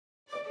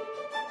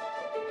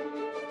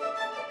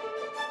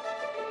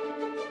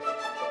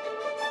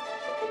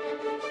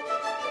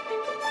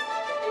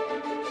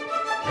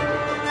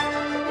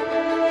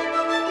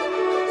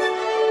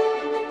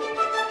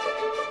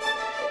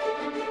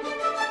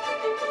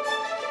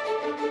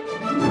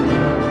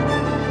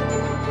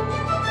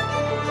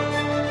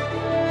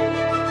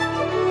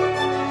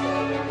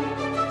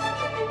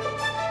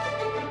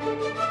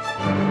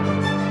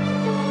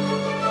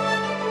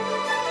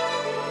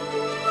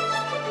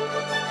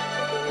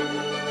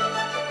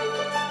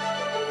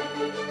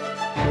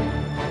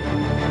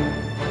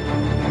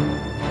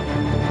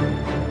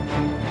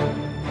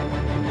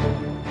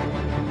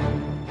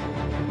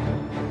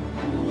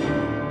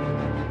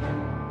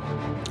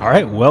All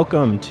right,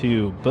 welcome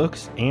to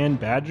Books and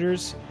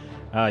Badgers.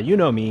 You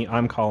know me,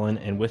 I'm Colin,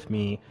 and with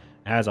me,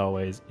 as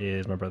always,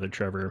 is my brother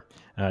Trevor.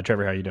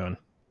 Trevor, how you doing?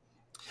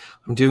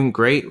 I'm doing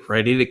great.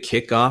 Ready to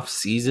kick off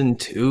season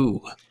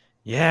 2.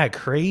 Yeah,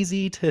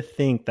 crazy to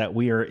think that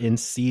we are in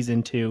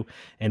season 2,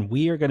 and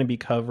we are going to be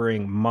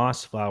covering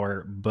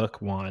Mossflower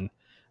Book 1.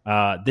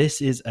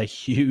 This is a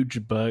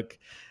huge book.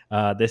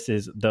 This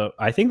is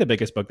I think the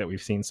biggest book that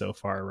we've seen so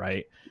far,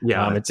 right?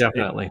 Yeah, It's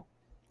definitely.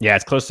 Yeah,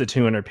 it's close to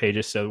 200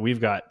 pages, so we've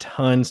got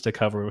tons to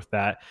cover with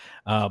that.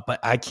 But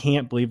I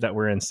can't believe that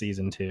we're in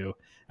season 2.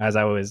 As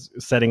I was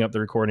setting up the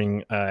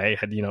recording, I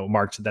had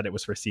marked that it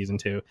was for season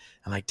 2.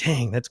 I'm like,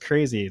 dang, that's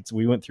crazy.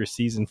 We went through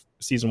season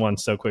 1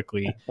 so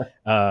quickly.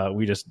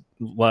 We just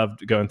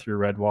loved going through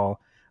Redwall.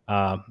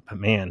 But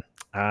man,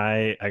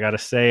 I gotta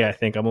say, I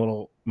think I'm a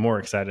little more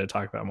excited to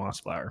talk about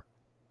Mossflower.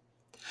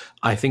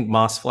 I think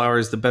Mossflower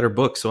is the better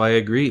book, so I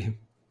agree.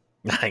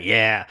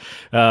 Yeah.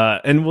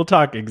 And we'll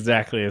talk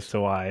exactly as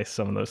to why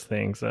some of those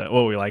things,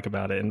 what we like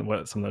about it and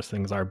what some of those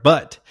things are.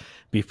 But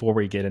before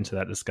we get into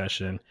that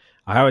discussion,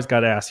 I always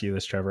got to ask you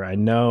this, Trevor. I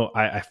know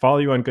I follow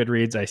you on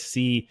Goodreads. I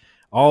see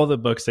all the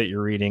books that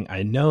you're reading.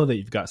 I know that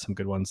you've got some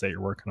good ones that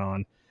you're working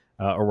on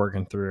or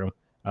working through.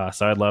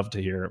 So I'd love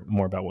to hear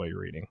more about what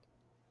you're reading.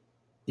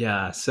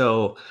 Yeah,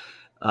 so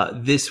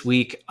this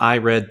week I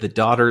read The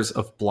Daughters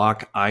of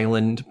Block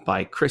Island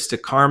by Krista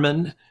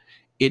Carmen.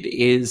 It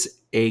is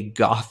a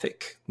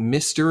gothic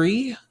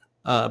mystery,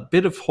 a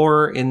bit of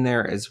horror in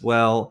there as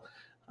well,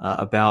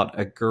 about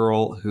a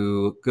girl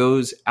who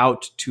goes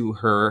out to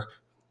her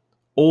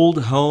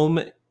old home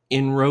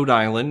in Rhode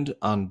Island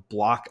on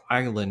Block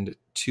Island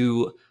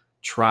to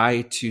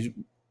try to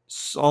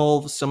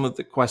solve some of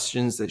the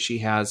questions that she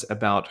has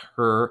about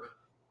her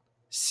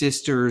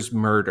sister's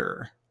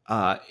murder.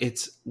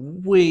 It's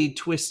way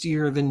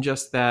twistier than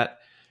just that.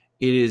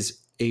 It is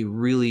a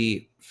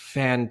really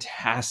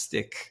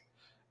fantastic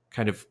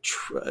kind of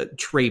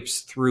traipse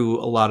through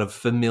a lot of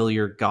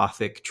familiar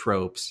gothic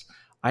tropes.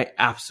 I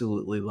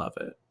absolutely love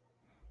it.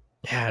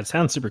 Yeah, it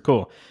sounds super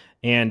cool.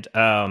 And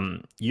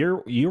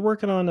you're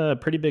working on a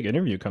pretty big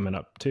interview coming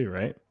up too,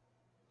 right?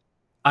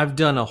 I've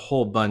done a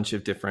whole bunch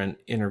of different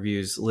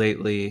interviews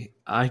lately.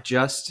 I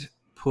just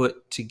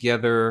put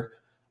together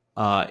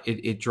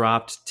it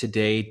dropped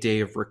today, day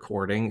of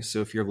recording.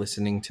 So if you're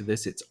listening to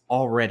this, it's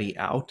already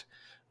out.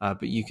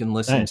 But you can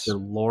listen Nice. to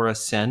Laura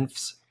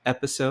Senf's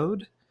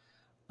episode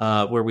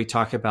where we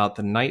talk about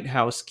the night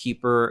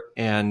housekeeper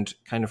and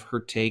kind of her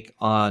take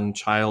on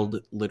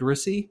child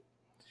literacy.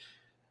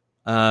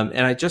 And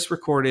I just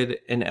recorded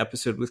an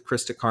episode with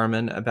Krista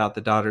Carmen about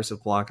the Daughters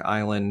of Block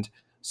Island.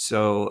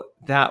 So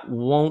that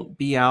won't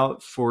be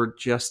out for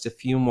just a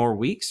few more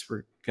weeks.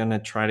 We're going to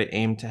try to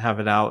aim to have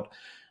it out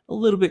a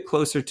little bit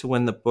closer to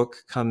when the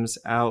book comes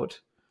out.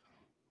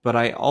 But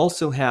I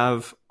also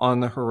have on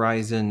the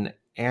horizon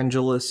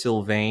Angela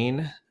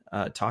Sylvain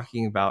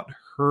talking about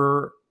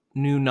her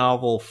new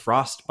novel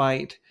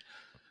Frostbite,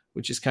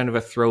 which is kind of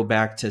a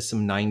throwback to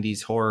some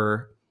 90s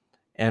horror.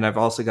 And I've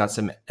also got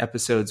some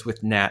episodes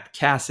with Nat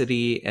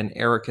Cassidy and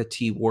Erica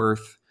T.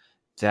 Worth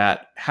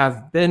that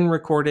have been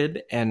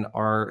recorded and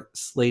are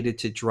slated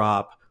to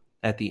drop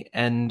at the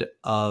end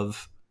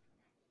of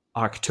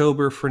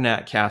October for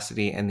Nat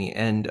Cassidy and the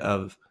end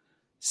of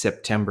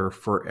September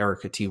for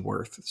Erica T.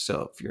 Worth.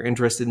 So if you're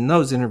interested in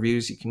those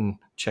interviews, you can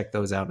check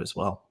those out as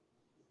well.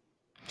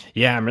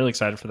 Yeah, I'm really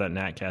excited for that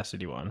Nat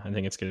Cassidy one. I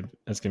think it's gonna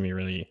be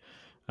really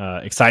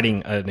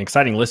exciting, an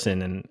exciting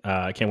listen, and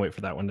I can't wait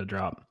for that one to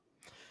drop.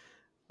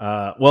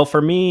 Well,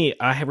 for me,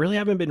 I really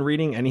haven't been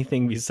reading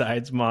anything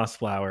besides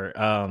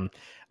Mossflower.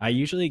 I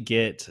usually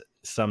get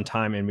some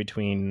time in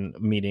between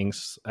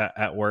meetings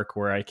at work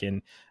where I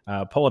can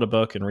pull out a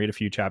book and read a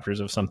few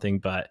chapters of something,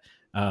 but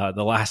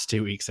the last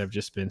 2 weeks have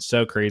just been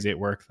so crazy at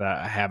work that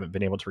I haven't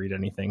been able to read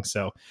anything.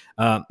 So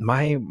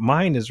my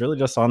mind is really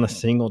just on the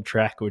single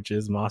track, which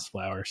is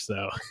Mossflower.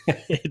 So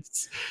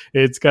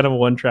it's kind of a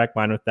one track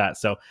mind with that.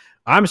 So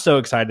I'm so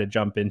excited to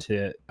jump into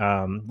it.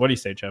 What do you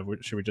say, Chev?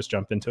 Should we just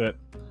jump into it?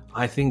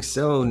 I think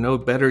so. No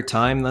better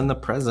time than the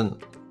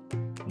present.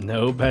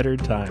 No better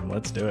time.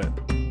 Let's do it.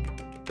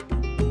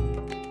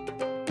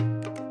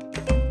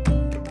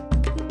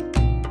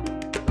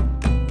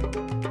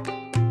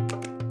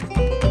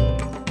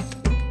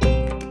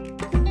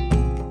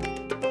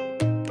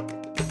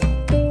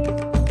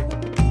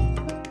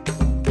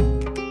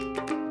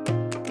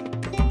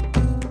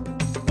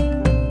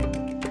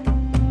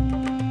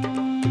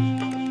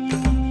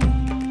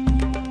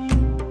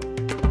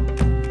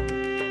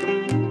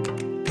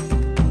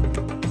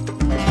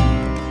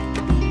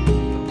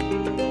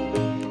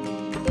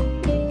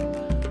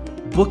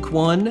 Book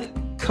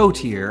 1,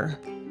 Kotir,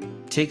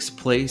 takes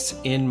place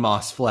in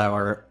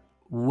Mossflower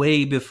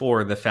way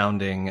before the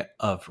founding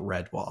of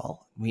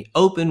Redwall. We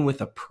open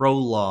with a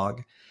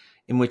prologue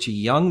in which a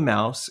young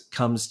mouse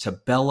comes to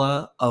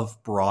Bella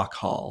of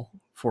Brockhall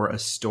for a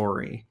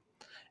story.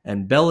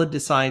 And Bella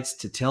decides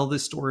to tell the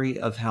story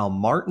of how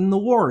Martin the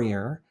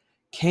Warrior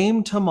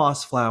came to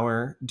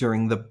Mossflower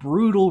during the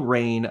brutal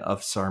reign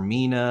of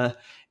Sarmina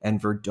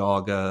and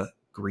Verdoga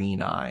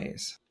green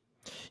eyes.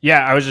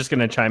 Yeah, I was just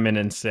going to chime in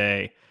and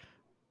say,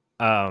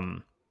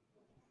 um,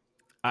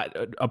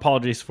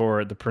 apologies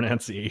for the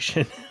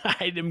pronunciation.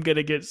 I am going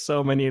to get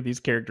so many of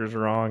these characters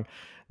wrong.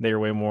 They are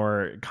way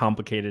more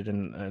complicated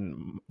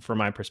and from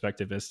my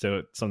perspective as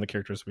to some of the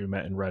characters we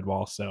met in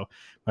Redwall. So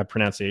my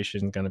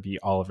pronunciation is going to be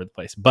all over the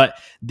place. But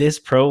this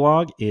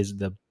prologue is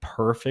the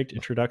perfect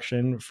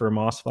introduction for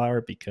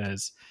Mossflower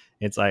because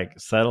it's like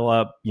settle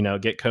up,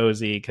 get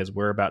cozy because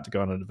we're about to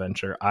go on an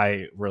adventure.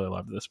 I really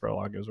loved this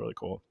prologue. It was really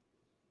cool.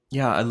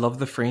 Yeah, I love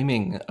the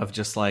framing of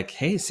just like,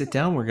 hey, sit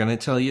down, we're going to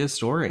tell you a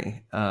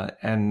story,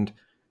 and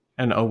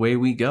away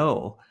we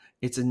go.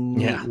 It's a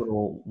neat Yeah.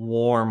 little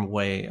warm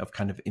way of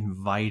kind of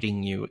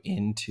inviting you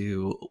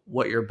into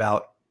what you're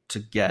about to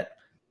get,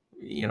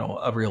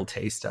 a real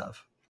taste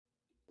of.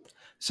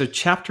 So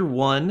chapter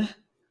 1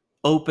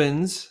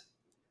 opens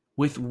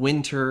with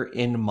winter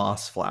in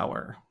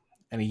Mossflower,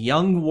 and a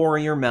young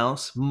warrior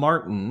mouse,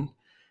 Martin,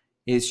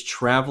 is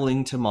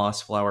traveling to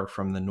Mossflower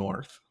from the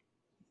north.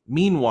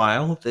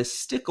 Meanwhile, the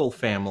Stickle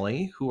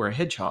family, who are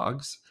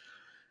hedgehogs,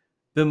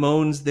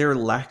 bemoans their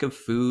lack of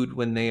food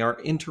when they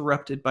are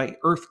interrupted by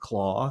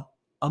Earthclaw,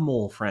 a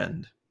mole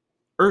friend.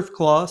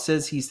 Earthclaw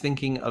says he's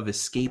thinking of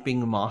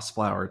escaping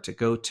Mossflower to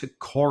go to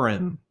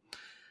Corim.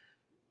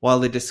 While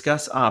they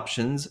discuss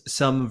options,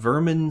 some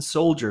vermin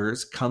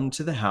soldiers come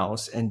to the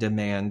house and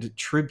demand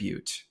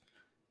tribute.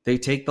 They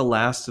take the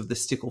last of the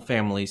Stickle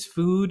family's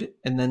food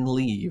and then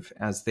leave.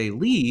 As they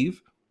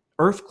leave,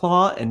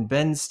 Earthclaw and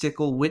Ben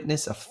Stickle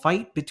witness a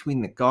fight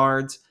between the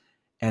guards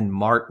and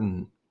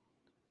Martin.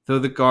 Though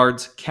the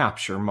guards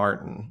capture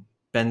Martin,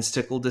 Ben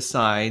Stickle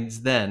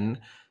decides then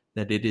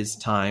that it is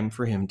time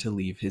for him to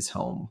leave his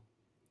home.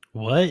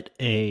 What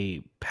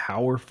a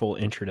powerful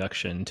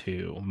introduction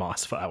to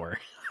Mossflower.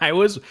 I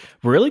was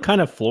really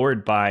kind of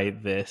floored by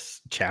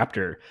this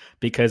chapter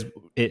because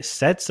it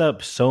sets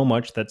up so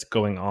much that's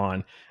going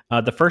on.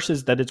 The first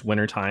is that it's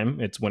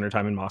wintertime. It's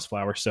wintertime in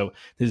Mossflower. So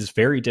this is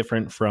very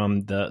different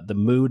from the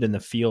mood and the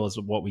feels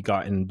of what we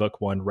got in book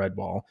 1,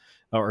 Redwall.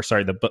 Or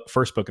sorry, the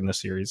first book in the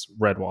series,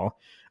 Redwall.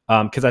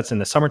 Because that's in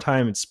the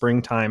summertime, it's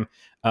springtime.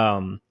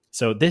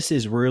 So this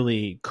is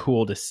really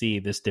cool to see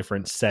this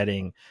different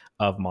setting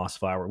of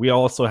Mossflower. We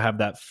also have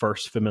that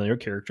first familiar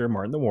character,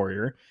 Martin the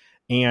Warrior,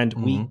 and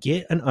we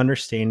get an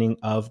understanding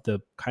of the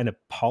kind of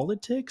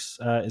politics.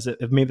 Is it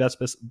maybe that's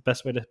the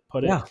best way to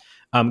put it?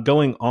 Yeah.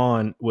 Going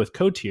on with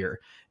Kotir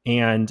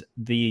and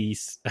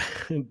these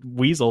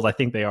weasels, I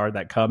think they are,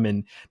 that come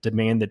and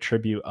demand the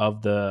tribute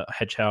of the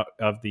hedgehog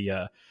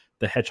the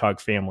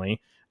hedgehog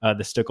family,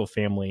 the Stickle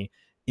family.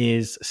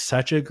 Is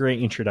such a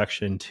great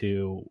introduction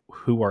to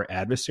who our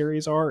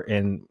adversaries are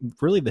and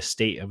really the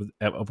state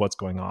of what's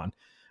going on.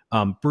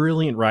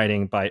 Brilliant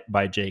writing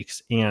by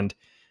Jakes. And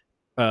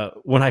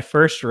when I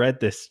first read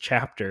this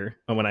chapter,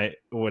 when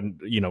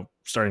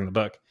starting the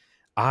book,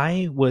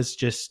 I was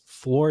just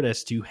floored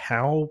as to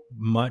how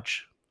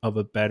much of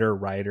a better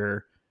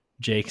writer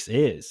Jakes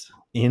is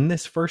in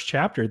this first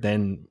chapter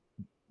than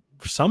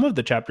some of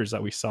the chapters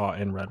that we saw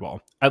in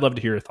Redwall. I'd love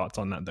to hear your thoughts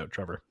on that, though,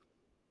 Trevor.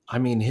 I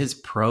mean, his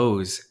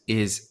prose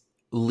is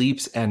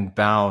leaps and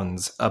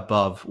bounds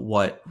above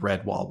what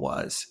Redwall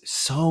was.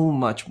 So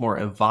much more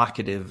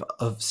evocative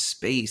of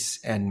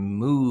space and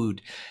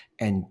mood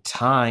and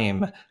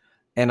time.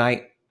 And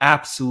I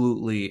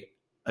absolutely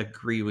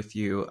agree with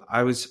you.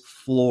 I was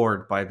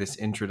floored by this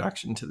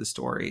introduction to the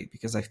story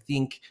because I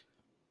think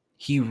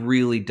he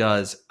really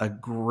does a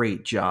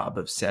great job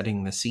of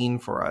setting the scene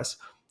for us.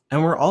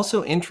 And we're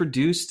also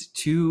introduced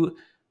to,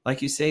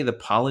 like you say, the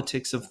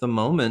politics of the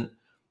moment,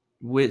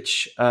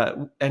 which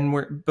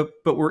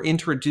we're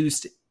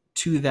introduced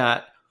to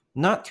that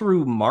not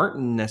through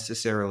Martin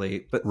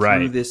necessarily, but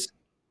through this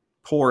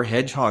poor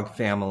hedgehog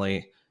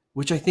family,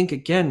 which I think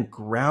again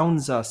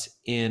grounds us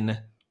in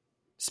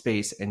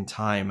space and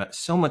time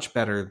so much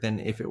better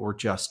than if it were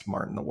just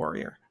Martin the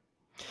Warrior.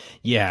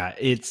 Yeah,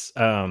 it's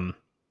you're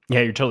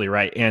totally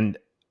right. And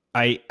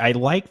I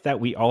like that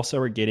we also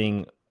are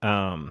getting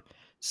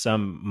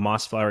some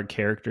Mossflower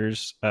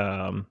characters,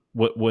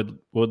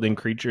 woodland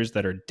creatures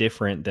that are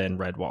different than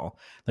Redwall.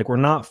 Like we're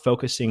not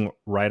focusing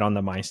right on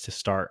the mice to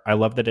start. I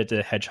love that it's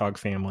a hedgehog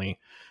family.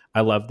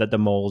 I love that the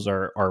moles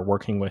are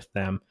working with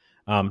them.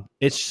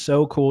 It's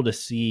so cool to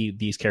see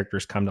these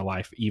characters come to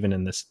life, even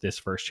in this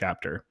first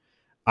chapter.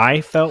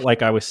 I felt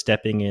like I was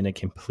stepping in a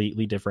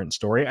completely different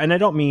story. And I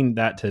don't mean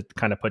that to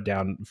kind of put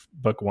down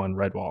book 1,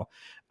 Redwall.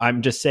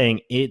 I'm just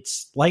saying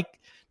it's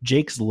like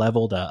Jake's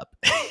leveled up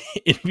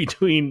in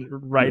between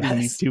writing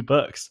these two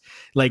books.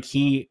 Like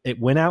it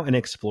went out and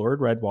explored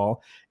Redwall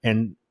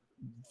and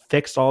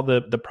fixed all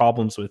the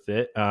problems with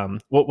it.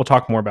 We'll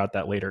talk more about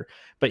that later.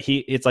 But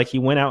it's like he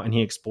went out and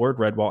he explored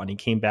Redwall and he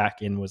came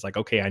back and was like,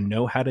 okay, I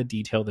know how to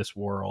detail this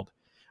world.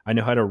 I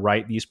know how to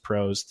write these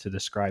prose to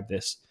describe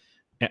this.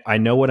 I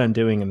know what I'm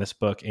doing in this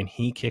book, and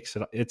he kicks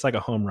it. It's like a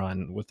home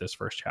run with this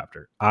first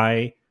chapter.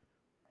 I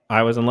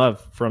was in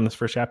love from this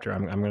first chapter.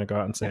 I'm going to go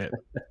out and say it.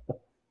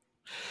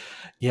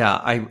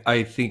 Yeah,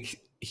 I think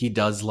he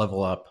does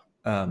level up.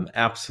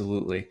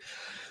 Absolutely.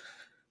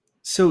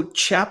 So,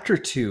 chapter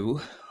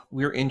 2,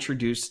 we're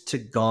introduced to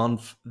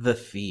Gonf the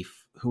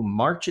Thief, who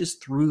marches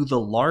through the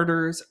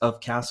larders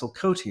of Castle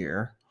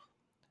Kotir,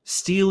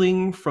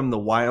 stealing from the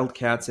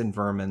wildcats and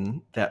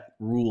vermin that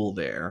rule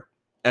there.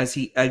 As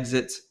he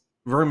exits,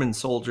 vermin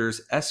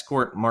soldiers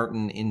escort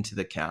Martin into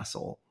the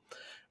castle.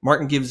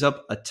 Martin gives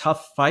up a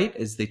tough fight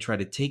as they try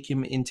to take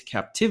him into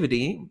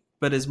captivity,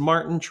 but as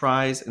Martin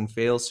tries and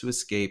fails to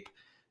escape,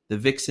 the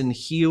vixen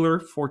healer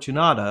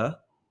Fortunata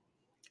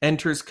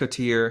enters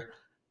Kotir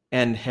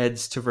and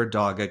heads to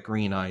Verdaga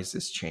Green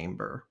Eyes'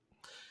 chamber.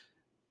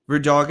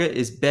 Verdaga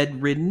is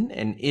bedridden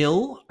and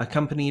ill,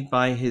 accompanied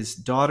by his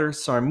daughter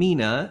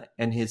Sarmina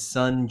and his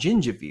son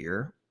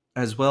Gingivere,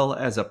 as well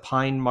as a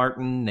pine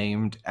marten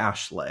named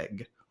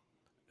Ashleg,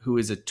 who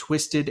is a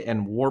twisted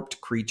and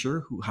warped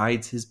creature who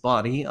hides his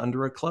body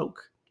under a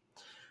cloak.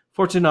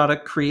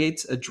 Fortunata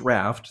creates a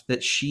draft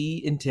that she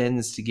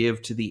intends to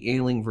give to the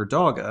ailing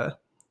Verdaga,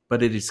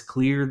 but it is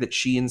clear that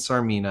she and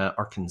Sarmina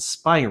are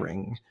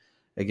conspiring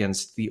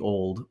against the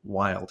old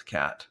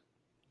wildcat.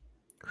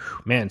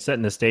 Man,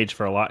 setting the stage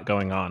for a lot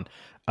going on.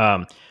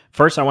 Um,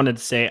 First, I wanted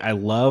to say I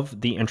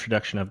love the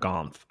introduction of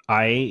Gomf.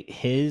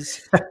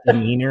 His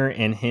demeanor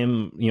and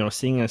him,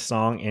 singing a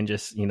song and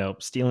just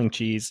stealing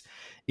cheese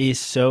is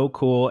so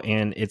cool.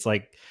 And it's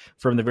like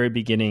from the very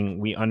beginning,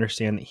 we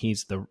understand that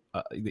he's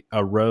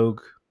a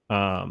rogue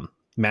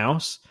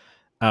mouse,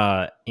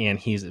 and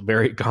he's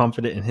very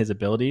confident in his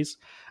abilities.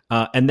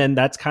 And then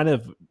that's kind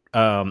of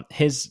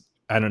his,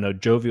 I don't know,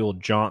 jovial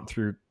jaunt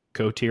through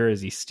Kotir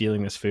as he's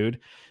stealing this food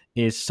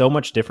is so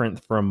much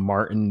different from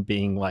Martin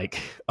being like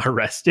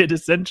arrested,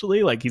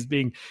 essentially. Like he's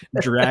being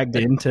dragged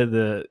into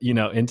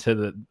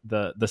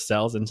the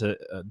cells, into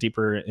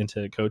deeper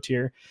into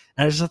Kotir.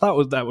 And I just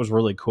thought that was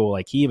really cool.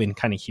 Like he even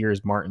kind of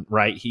hears Martin,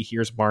 right? He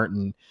hears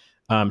Martin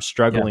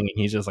struggling, and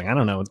he's just like, I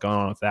don't know what's going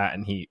on with that.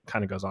 And he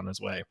kind of goes on his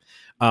way.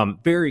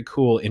 Very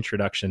cool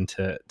introduction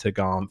to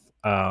Gomf.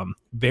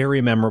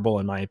 Very memorable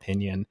in my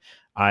opinion.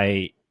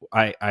 I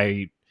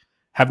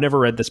have never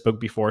read this book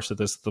before, so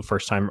this is the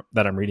first time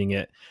that I'm reading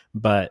it.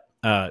 But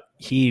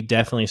he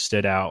definitely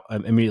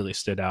immediately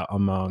stood out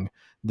among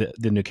the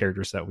new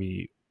characters that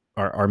we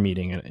are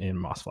meeting in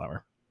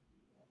Mossflower.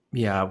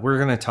 Yeah, we're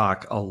going to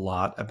talk a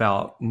lot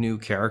about new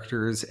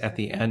characters at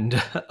the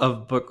end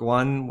of book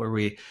 1, where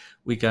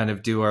we kind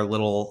of do our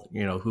little,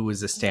 who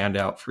was a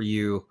standout for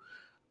you.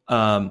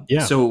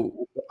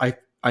 So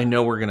I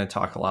know we're going to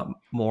talk a lot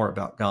more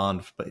about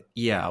Gonf, but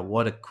yeah,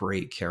 what a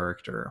great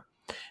character.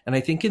 And I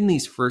think in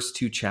these first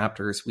 2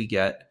 chapters, we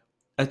get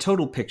a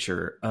total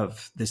picture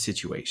of the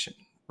situation,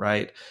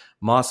 right?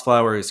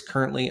 Mossflower is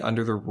currently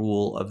under the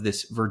rule of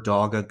this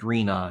Verdaga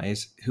Green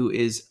Eyes, who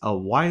is a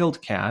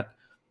wildcat.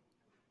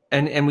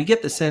 And we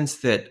get the sense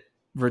that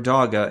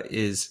Verdaga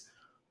is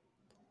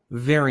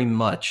very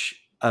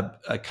much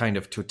a kind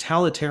of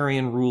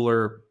totalitarian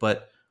ruler,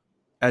 but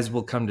as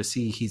we'll come to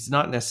see, he's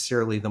not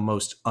necessarily the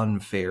most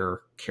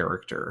unfair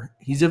character.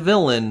 He's a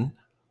villain,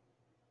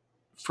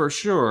 for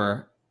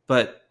sure,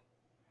 but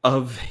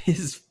of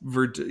his,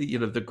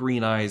 the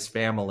Green Eyes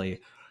family,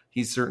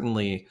 he's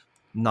certainly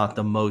not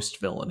the most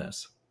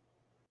villainous.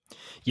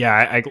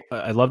 Yeah,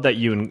 I love that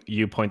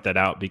you point that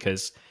out,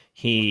 because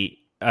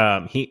he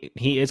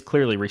is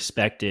clearly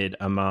respected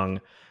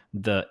among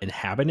the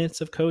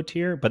inhabitants of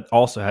Kotir, but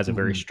also has a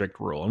very strict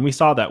rule. And we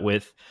saw that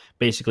with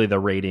basically the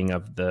raiding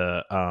of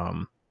the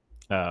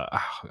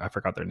I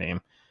forgot their name,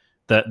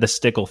 the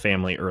Stickle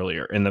family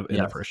earlier in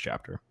the first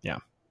chapter.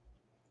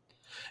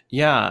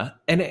 Yeah.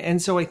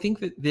 And so I think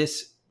that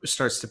this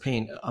starts to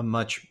paint a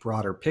much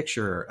broader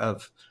picture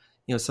of,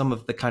 some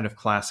of the kind of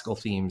classical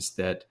themes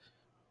that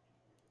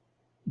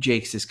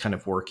Jakes is kind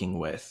of working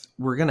with.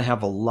 We're going to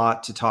have a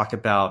lot to talk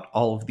about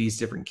all of these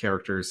different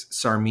characters: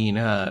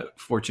 Sarmina,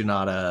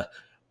 Fortunata,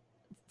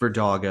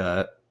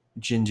 Verdaga,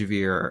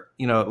 Gingivere,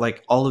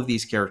 like all of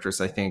these characters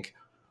I think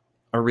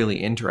are really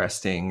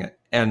interesting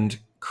and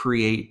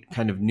create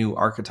kind of new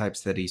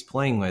archetypes that he's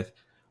playing with.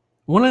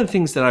 One of the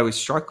things that I was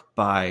struck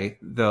by,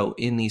 though,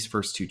 in these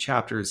first 2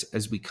 chapters,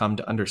 as we come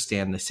to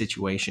understand the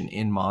situation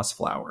in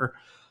Mossflower,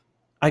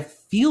 I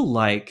feel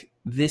like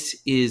this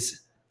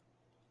is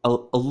a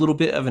little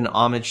bit of an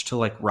homage to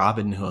like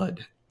Robin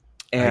Hood.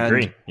 And I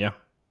agree. Yeah.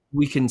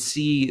 We can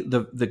see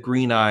the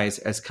Green Eyes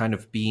as kind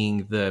of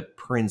being the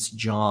Prince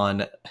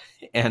John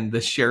and the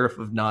Sheriff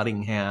of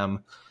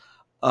Nottingham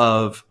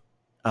of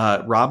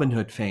Robin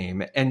Hood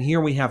fame. And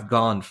here we have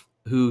Gonf,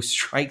 who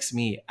strikes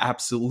me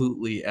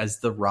absolutely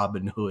as the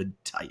Robin Hood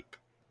type.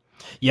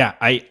 Yeah,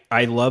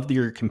 I love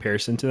your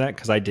comparison to that,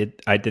 because I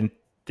didn't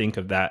think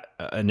of that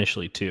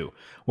initially too.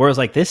 Whereas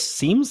like this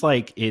seems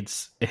like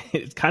it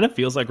kind of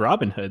feels like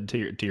Robin Hood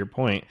to your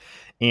point.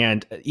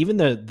 And even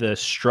the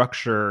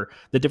structure,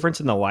 the difference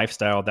in the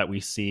lifestyle that we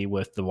see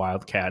with the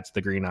Wildcats,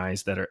 the Green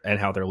Eyes, and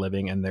how they're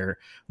living, and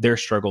their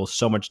struggle is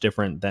so much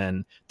different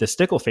than the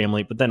Stickle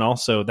family. But then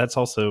that's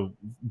also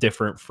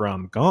different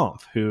from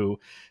Gonf, who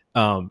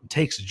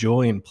takes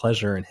joy and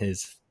pleasure in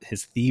his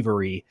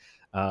thievery.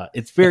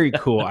 It's very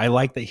cool. I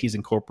like that he's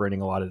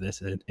incorporating a lot of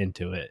this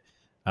into it.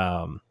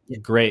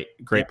 Great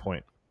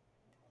point.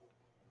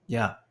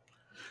 Yeah.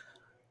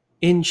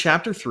 In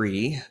Chapter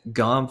 3,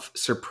 Gomph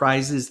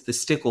surprises the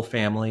Stickle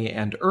family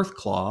and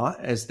Earthclaw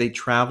as they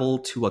travel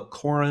to a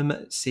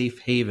Corum safe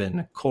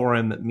haven,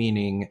 Corum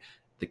meaning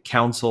the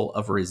Council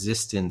of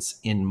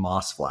Resistance in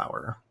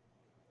Mossflower.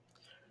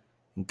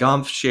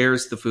 Gomph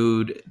shares the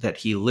food that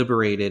he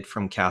liberated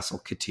from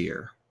Castle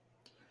Kotir.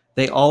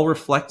 They all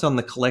reflect on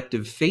the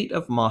collective fate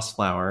of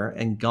Mossflower,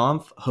 and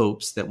Gomph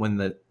hopes that when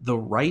the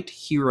right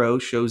hero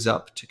shows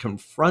up to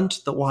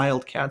confront the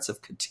wildcats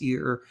of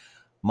Kotir,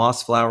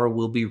 Mossflower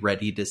will be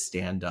ready to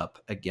stand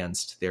up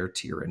against their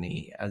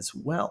tyranny as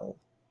well.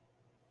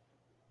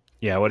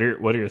 Yeah, what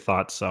are your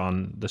thoughts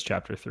on this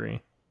chapter 3?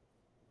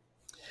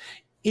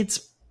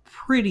 It's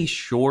pretty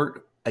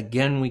short.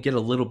 Again, we get a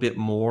little bit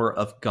more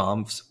of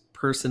Gomph's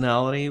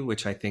personality,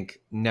 which I think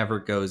never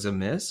goes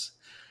amiss.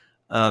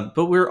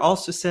 But we're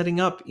also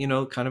setting up,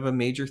 kind of a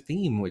major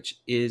theme, which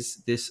is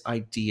this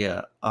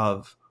idea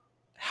of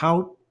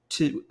how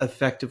to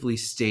effectively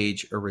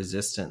stage a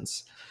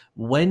resistance.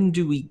 When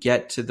do we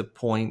get to the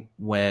point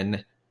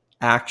when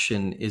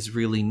action is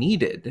really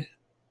needed?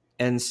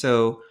 And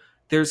so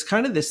there's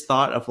kind of this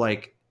thought of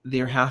like,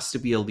 there has to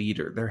be a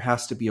leader, there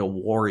has to be a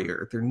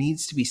warrior, there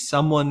needs to be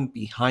someone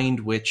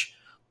behind which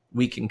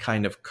we can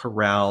kind of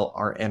corral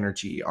our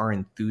energy, our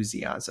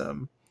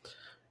enthusiasm.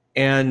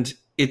 And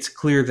it's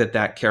clear that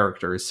that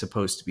character is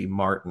supposed to be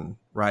Martin,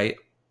 right?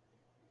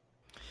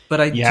 But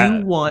I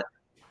Yeah,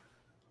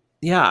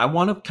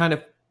 want to kind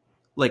of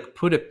like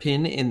put a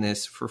pin in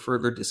this for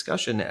further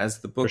discussion as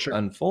the for book sure.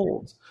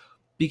 unfolds,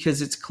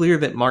 because it's clear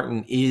that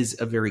Martin is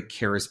a very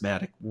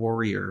charismatic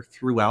warrior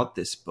throughout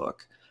this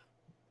book.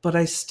 But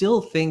I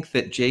still think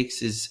that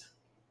Jakes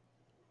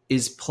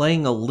is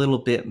playing a little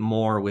bit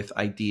more with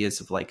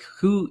ideas of like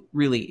who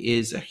really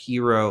is a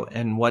hero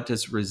and what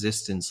does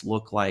resistance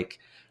look like.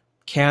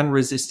 Can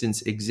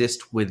resistance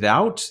exist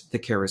without the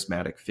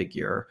charismatic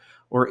figure,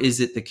 or is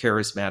it the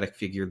charismatic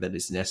figure that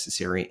is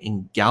necessary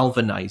in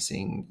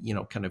galvanizing,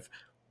 kind of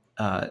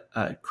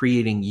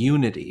creating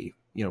unity,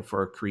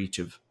 for a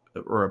creature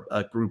or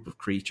a group of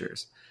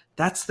creatures?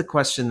 That's the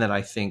question that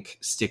I think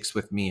sticks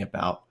with me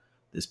about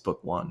this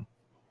book one.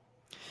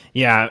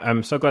 Yeah,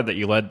 I'm so glad that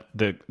you led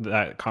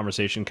that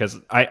conversation, because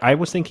I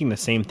was thinking the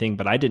same thing,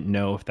 but I didn't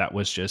know if that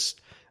was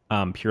just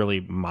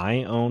purely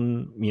my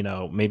own,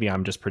 maybe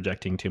I'm just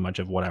projecting too much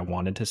of what I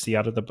wanted to see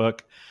out of the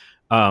book.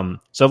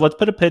 So let's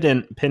put a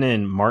pin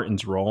in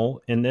Martin's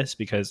role in this,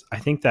 because I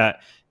think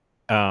that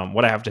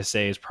what I have to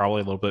say is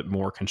probably a little bit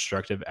more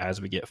constructive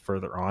as we get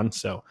further on.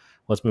 So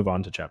let's move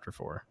on to chapter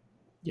 4.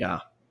 Yeah.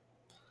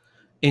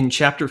 In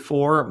Chapter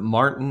 4,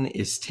 Martin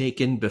is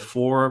taken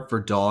before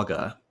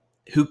Verdaga,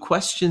 who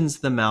questions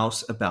the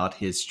mouse about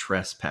his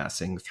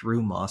trespassing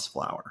through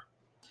Mossflower.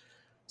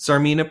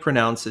 Sarmina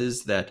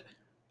pronounces that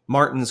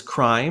Martin's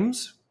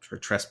crimes, for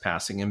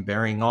trespassing and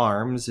bearing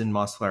arms in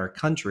Mossflower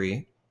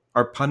country,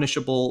 are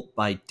punishable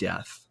by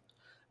death.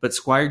 But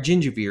Squire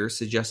Gingerveer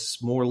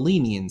suggests more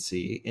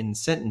leniency in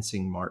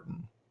sentencing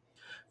Martin.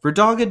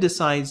 Verdaga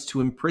decides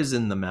to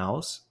imprison the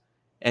mouse,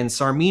 and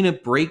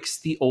Sarmina breaks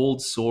the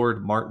old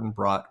sword Martin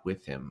brought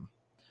with him.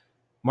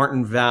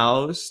 Martin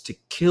vows to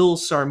kill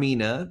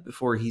Sarmina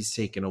before he's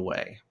taken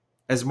away.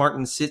 As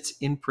Martin sits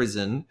in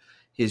prison,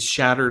 his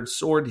shattered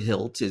sword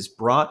hilt is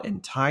brought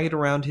and tied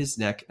around his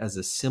neck as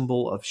a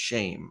symbol of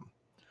shame.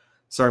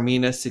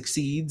 Sarmina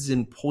succeeds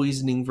in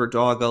poisoning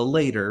Verdaga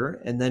later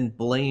and then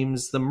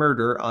blames the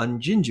murder on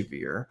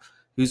Gingerveer,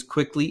 who's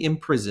quickly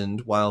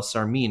imprisoned while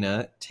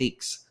Sarmina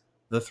takes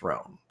the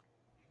throne.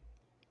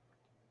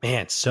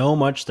 Man, so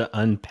much to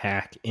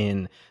unpack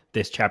in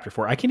this chapter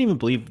 4. I can't even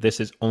believe this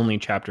is only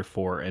chapter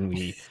 4, and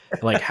we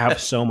like have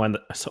so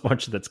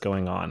much that's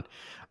going on.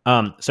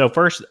 So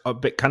first, a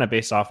bit kind of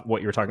based off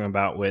what you were talking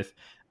about with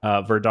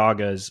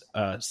Verdaga's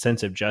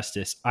sense of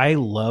justice. I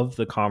love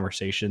the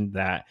conversation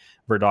that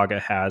Verdaga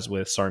has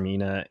with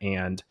Sarmina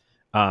and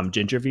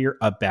Gingerveer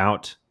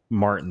about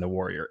Martin the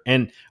warrior,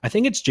 and I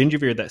think it's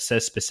Gingerveer that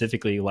says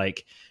specifically,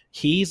 like,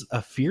 he's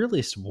a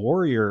fearless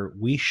warrior.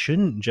 We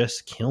shouldn't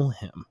just kill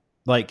him.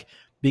 Like,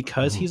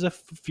 because he's a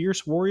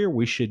fierce warrior,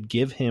 we should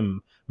give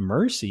him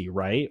mercy,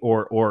 right?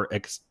 Or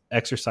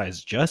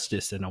exercise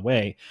justice in a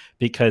way,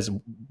 because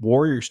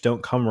warriors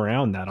don't come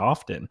around that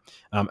often.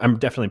 I'm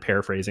definitely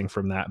paraphrasing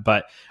from that,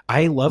 but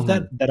I love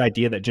that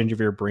idea that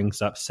Gingerveer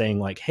brings up, saying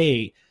like,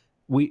 hey,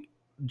 we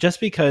just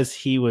because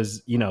he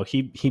was,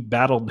 he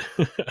battled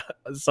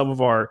some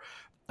of our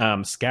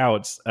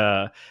scouts,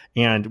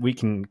 and we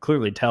can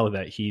clearly tell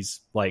that he's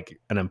like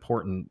an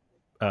important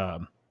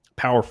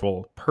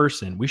powerful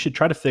person. We should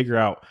try to figure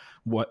out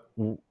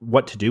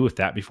what to do with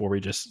that before we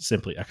just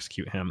simply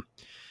execute him.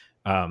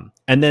 And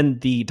then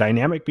the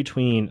dynamic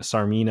between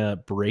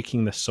Sarmina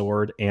breaking the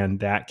sword and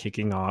that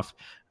kicking off,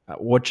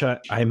 which I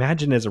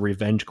imagine is a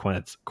revenge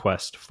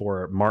quest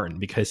for Martin,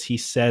 because he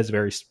says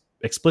very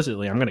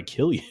explicitly, I'm going to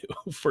kill you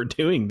for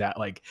doing that.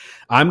 Like,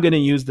 I'm going to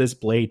use this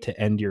blade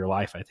to end your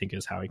life, I think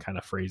is how he kind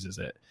of phrases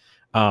it.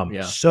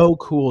 So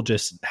cool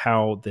just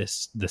how the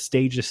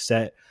stage is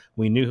set.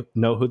 We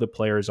know who the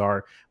players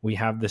are. We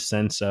have this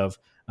sense of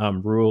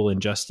rule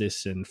and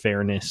justice and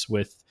fairness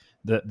with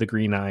the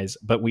Green Eyes.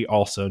 But we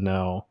also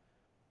know,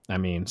 I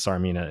mean,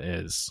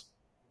 Sarmina is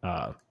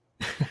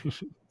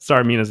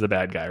Sarmina's the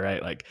bad guy,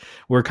 right? Like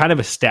we're kind of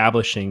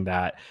establishing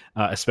that,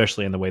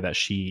 especially in the way that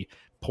she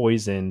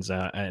poisons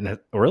and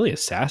really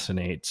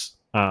assassinates.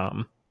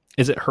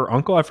 Is it her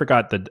uncle? I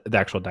forgot the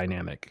actual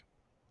dynamic.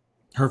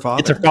 Her father.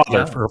 It's her father.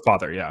 Yeah. Her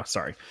father. Yeah,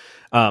 sorry.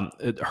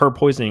 Her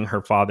poisoning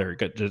her father.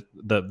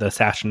 The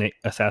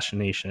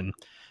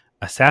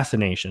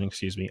assassination,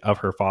 excuse me, of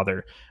her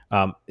father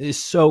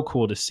is so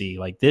cool to see.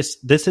 Like this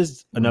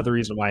is another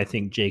reason why I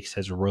think Jakes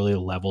has really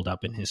leveled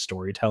up in his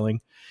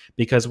storytelling,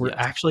 because we're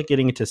actually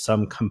getting into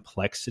some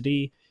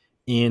complexity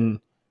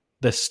in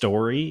the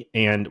story,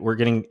 and we're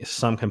getting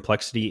some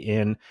complexity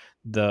in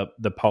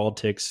the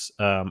politics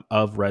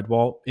of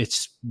Redwall.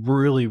 It's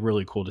really,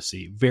 really cool to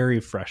see. Very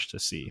fresh to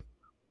see.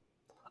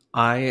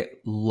 I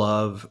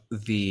love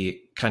the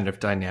kind of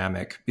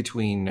dynamic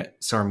between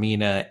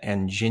Sarmina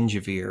and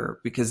Gingivier,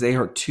 because they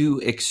are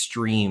two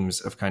extremes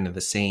of kind of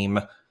the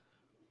same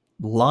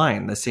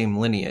line, the same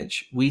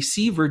lineage. We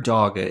see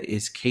Verdaga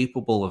is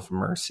capable of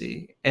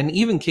mercy and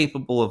even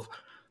capable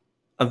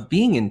of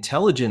being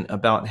intelligent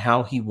about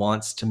how he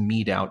wants to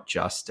mete out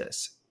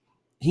justice.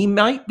 He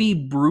might be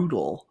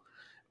brutal,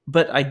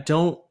 but I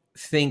don't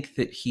think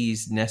that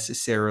he's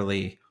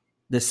necessarily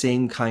the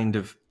same kind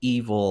of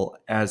evil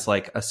as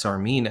like a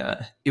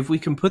Sarmina. If we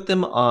can put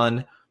them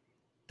on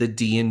the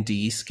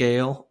D&D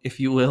scale, if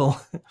you will,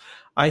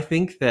 I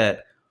think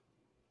that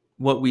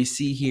what we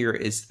see here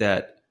is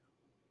that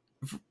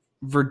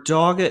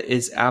Verdaga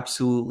is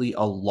absolutely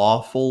a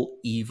lawful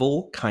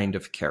evil kind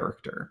of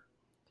character,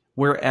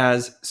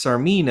 whereas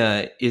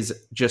Sarmina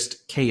is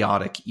just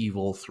chaotic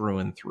evil through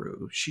and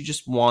through. She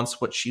just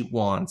wants what she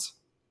wants,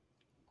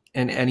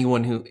 and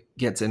anyone who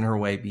gets in her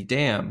way be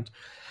damned.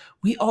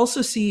 We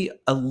also see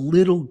a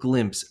little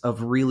glimpse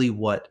of really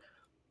what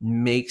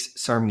makes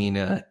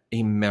Sarmina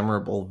a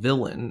memorable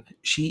villain.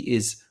 She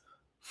is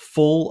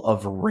full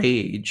of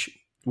rage,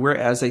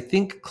 whereas I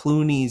think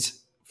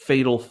Clooney's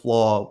fatal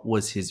flaw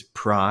was his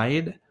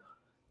pride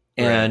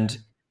and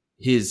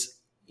his,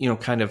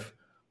 kind of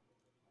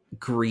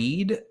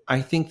greed.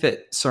 I think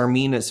that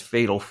Sarmina's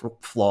fatal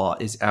flaw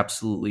is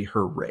absolutely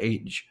her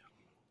rage.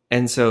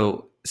 And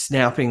so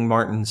snapping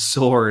Martin's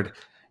sword,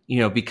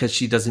 because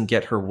she doesn't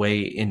get her way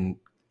in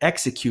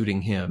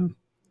executing him,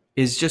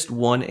 is just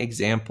one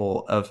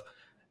example of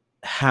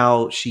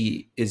how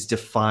she is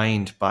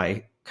defined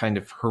by kind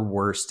of her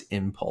worst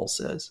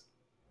impulses.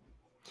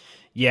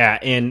 Yeah,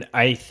 and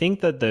I think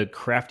that the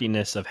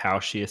craftiness of how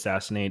she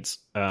assassinates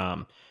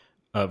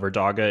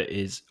Verdaga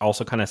is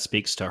also kind of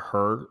speaks to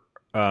her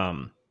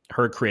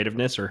her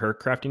creativeness or her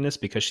craftiness,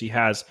 because she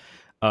has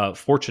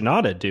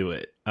Fortunata do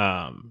it,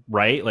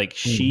 right? Like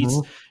she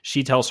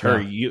tells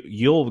her,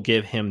 you'll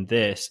give him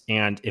this,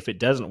 and if it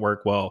doesn't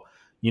work, well,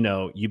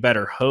 you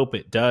better hope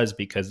it does,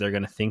 because they're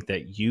going to think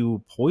that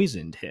you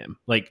poisoned him.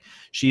 Like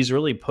she's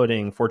really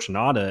putting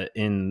Fortunata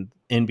in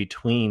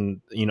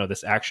between,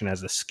 this action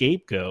as a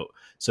scapegoat,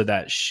 so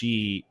that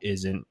she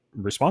isn't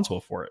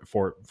responsible for it,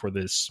 for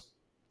this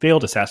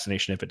failed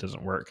assassination if it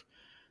doesn't work.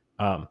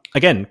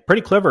 Again,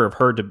 pretty clever of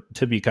her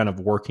to be kind of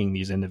working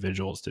these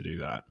individuals to do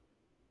that.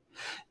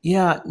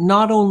 Yeah,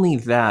 not only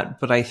that,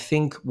 but I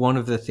think one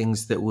of the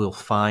things that we'll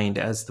find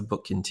as the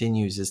book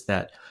continues is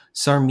that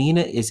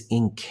Sarmina is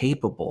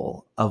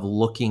incapable of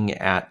looking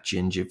at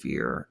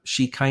Gingivier.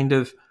 She kind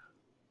of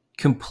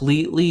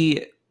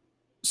completely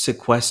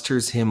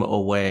sequesters him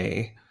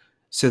away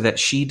so that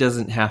she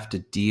doesn't have to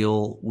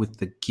deal with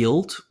the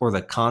guilt or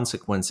the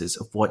consequences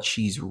of what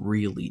she's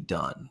really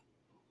done.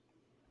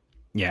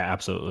 Yeah,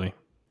 absolutely.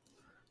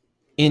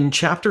 In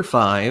chapter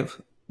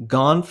 5,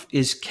 Gonf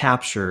is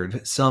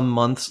captured some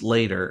months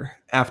later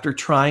after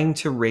trying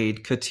to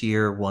raid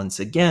Kotir once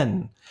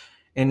again,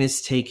 and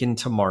is taken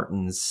to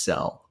Martin's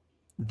cell.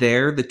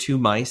 There, the two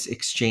mice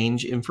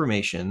exchange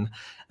information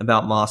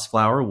about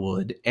Mossflower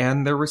Wood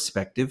and their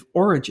respective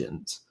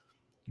origins.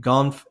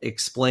 Gonf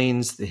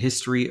explains the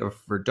history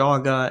of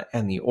Verdaga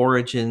and the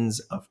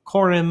origins of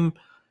Corim,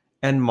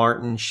 and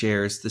Martin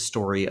shares the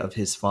story of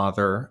his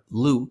father,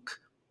 Luke,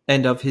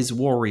 and of his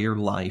warrior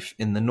life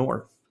in the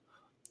north.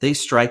 They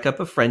strike up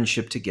a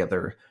friendship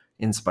together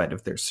in spite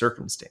of their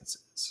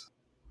circumstances.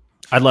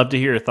 I'd love to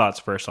hear your thoughts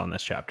first on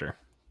this chapter.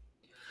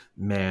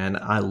 Man,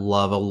 I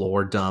love a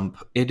lore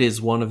dump. It is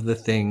one of the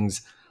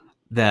things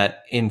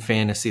that in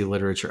fantasy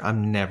literature,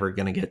 I'm never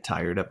going to get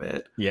tired of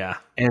it. Yeah.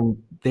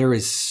 And there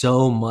is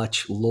so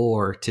much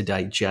lore to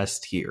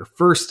digest here.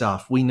 First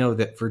off, we know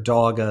that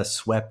Verdaga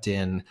swept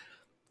in,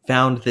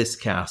 found this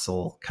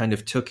castle, kind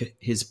of took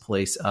his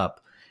place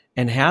up,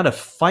 and had a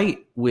fight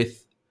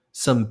with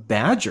some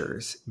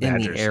badgers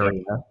in the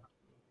area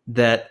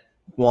that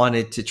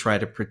wanted to try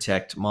to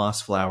protect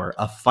Mossflower,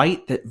 a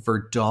fight that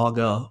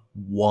Verdaga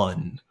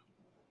won.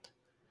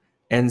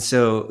 And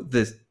so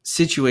the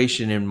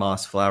situation in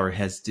Mossflower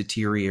has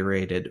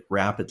deteriorated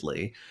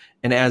rapidly.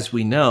 And as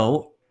we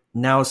know,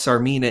 now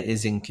Sarmina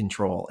is in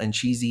control, and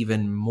she's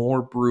even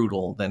more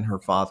brutal than her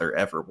father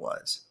ever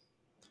was.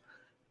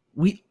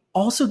 we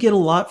also get a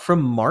lot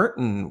from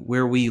Martin,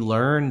 where we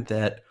learn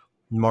that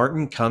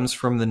Martin comes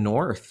from the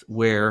north,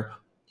 where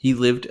he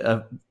lived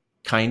a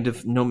kind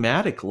of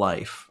nomadic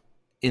life.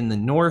 In the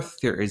north,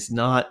 there is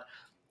not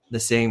the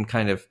same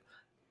kind of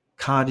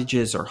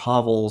cottages or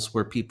hovels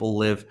where people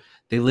live.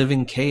 They live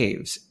in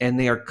caves, and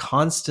they are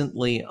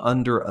constantly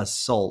under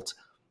assault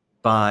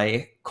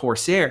by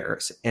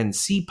corsairs and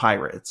sea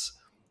pirates.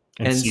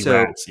 And And sea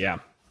so, rats. Yeah.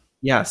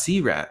 yeah,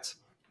 sea rats,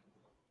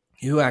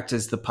 who act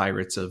as the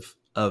pirates of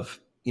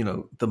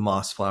the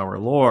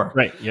Mossflower lore.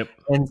 Right. Yep.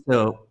 And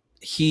so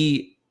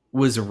he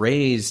was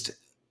raised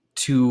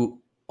to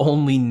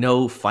only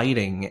know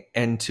fighting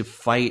and to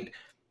fight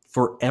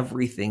for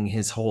everything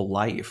his whole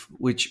life,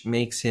 which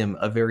makes him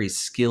a very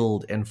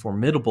skilled and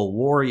formidable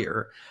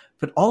warrior,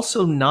 but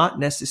also not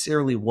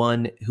necessarily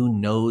one who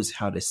knows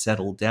how to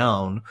settle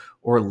down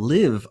or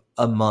live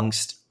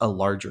amongst a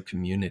larger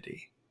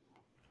community.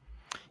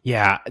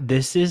 Yeah,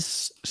 this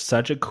is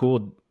such a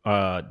cool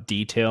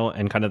detail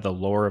and kind of the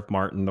lore of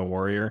Martin the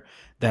Warrior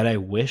that I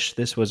wish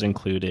this was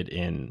included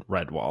in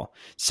Redwall,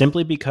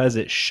 simply because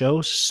it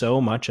shows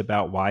so much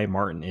about why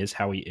Martin is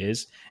how he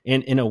is,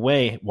 and in a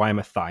way, why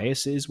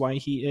Matthias is why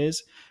he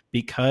is,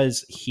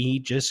 because he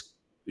just,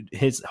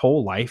 his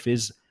whole life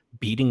is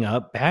beating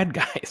up bad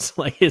guys.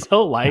 Like his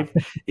whole life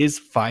is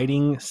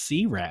fighting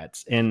sea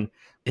rats. And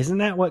isn't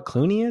that what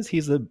Clooney is?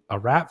 He's a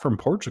rat from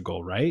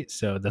Portugal, right?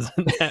 So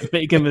doesn't that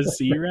make him a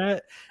sea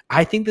rat?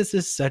 I think this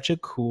is such a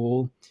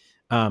cool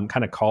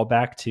kind of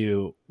callback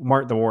to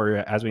Martin the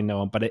Warrior as we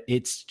know him, but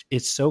it's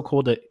so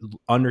cool to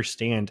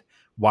understand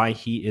why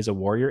he is a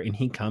warrior, and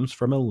he comes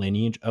from a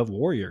lineage of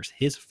warriors.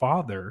 His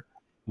father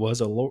was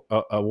a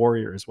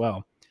warrior as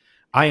well.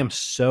 I am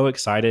so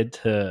excited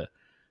to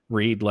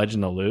read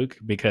Legend of Luke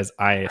because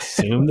I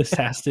assume this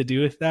has to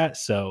do with that.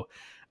 So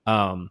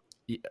um,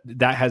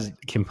 that has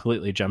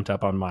completely jumped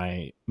up on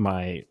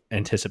my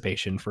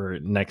anticipation for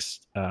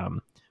next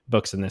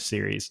books in this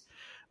series.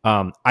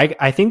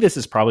 I think this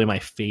is probably my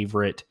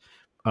favorite,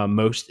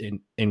 most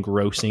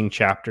engrossing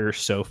chapter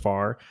so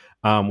far.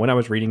 When I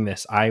was reading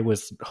this, I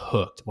was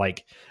hooked.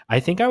 Like I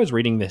think I was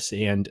reading this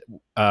and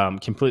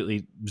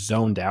completely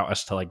zoned out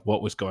as to like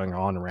what was going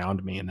on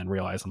around me, and then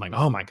realized I'm like,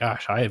 oh my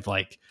gosh, I have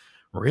like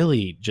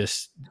really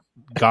just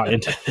got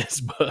into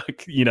this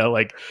book.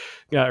 Like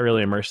got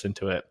really immersed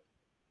into it.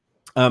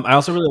 I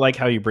also really like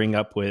how you bring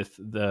up with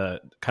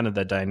the kind of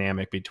the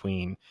dynamic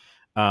between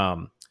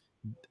um,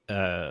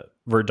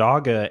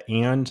 Verdaga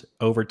and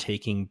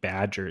overtaking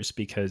badgers,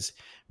 because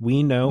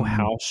we know Mhm.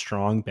 how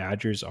strong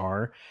badgers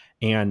are,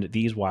 and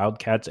these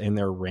wildcats and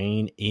their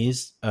reign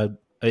is a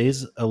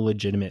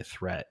legitimate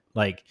threat.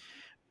 Like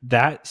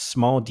that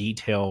small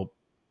detail,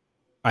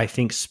 I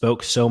think,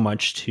 spoke so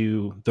much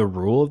to the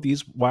rule of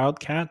these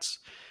wildcats,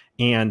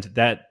 and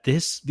that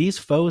these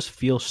foes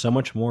feel so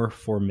much more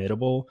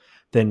formidable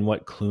than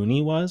what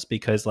Clooney was,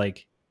 because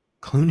like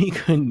Clooney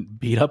couldn't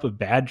beat up a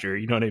badger.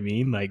 You know what I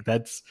mean? Like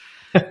that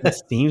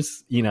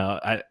seems,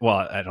 I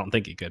don't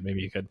think he could.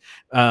 Maybe he could.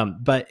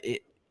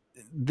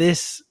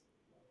 This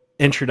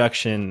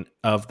introduction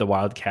of the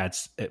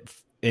Wildcats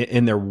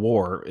in their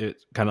war,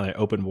 kind of like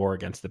open war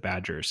against the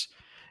Badgers,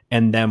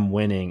 and them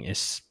winning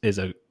is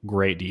a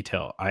great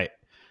detail. I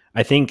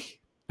think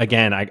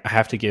again, I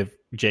have to give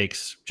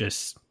Jake's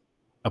just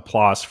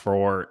applause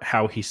for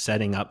how he's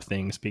setting up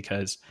things,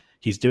 because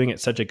he's doing it at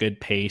such a good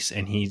pace,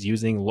 and he's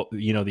using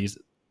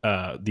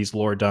these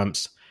lore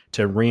dumps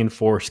to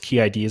reinforce key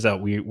ideas that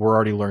we're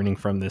already learning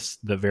from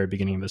the very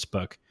beginning of this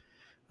book.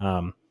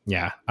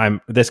 Yeah,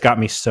 this got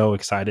me so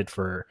excited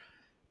for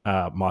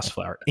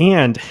Mossflower.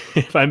 And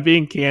if I'm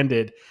being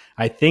candid,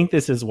 I think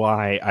this is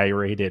why I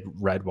rated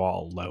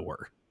Redwall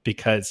lower,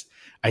 because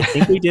I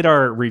think we did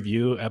our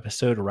review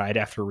episode right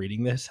after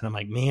reading this, and I'm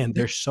like, man,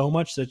 there's so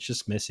much that's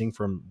just missing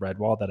from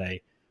Redwall that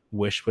I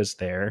wish was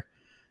there,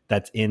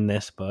 that's in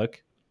this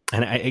book,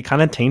 and it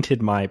kind of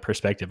tainted my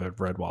perspective of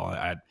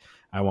Redwall.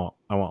 I won't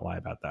lie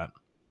about that.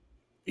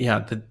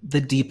 Yeah,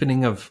 the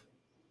deepening of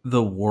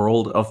the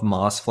world of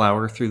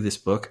Mossflower through this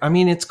book. I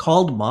mean, it's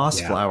called Yeah.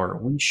 Mossflower.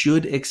 We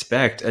should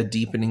expect a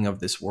deepening of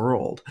this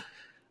world.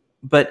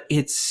 But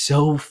it's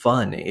so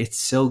fun. It's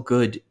so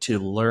good to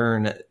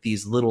learn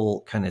these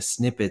little kind of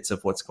snippets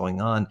of what's going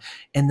on,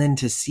 and then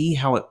to see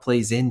how it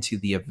plays into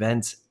the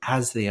events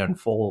as they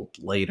unfold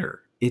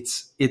later.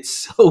 It's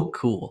so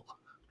cool.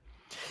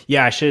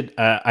 Yeah, I should.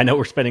 I know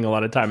we're spending a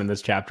lot of time in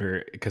this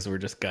chapter because we're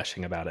just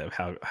gushing about it,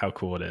 how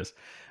cool it is.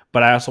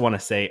 But I also want to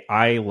say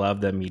I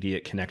love the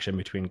immediate connection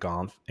between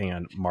Gaunt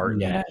and Martin.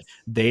 Yes.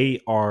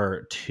 They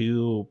are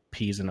two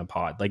peas in a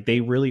pod. Like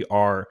they really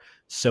are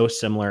so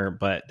similar,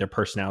 but their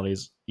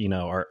personalities,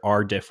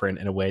 are different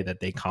in a way that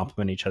they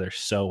complement each other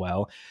so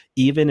well.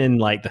 Even in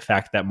like the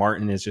fact that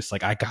Martin is just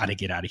like, I gotta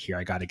get out of here.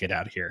 I gotta get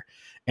out of here.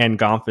 And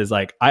Gomp is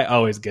like, I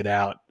always get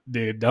out,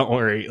 dude. Don't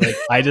worry. Like,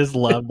 I just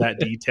love that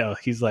detail.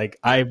 He's like,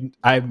 I'm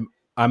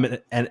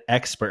an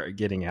expert at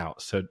getting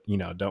out, so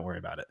don't worry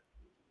about it.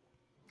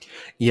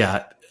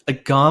 Yeah,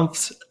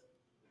 Gomp's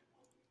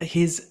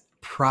his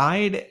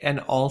pride and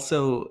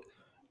also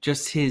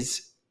just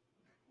his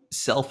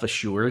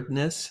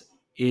self-assuredness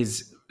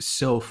is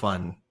so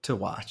fun to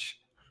watch.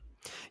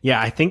 Yeah,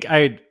 I think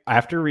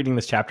after reading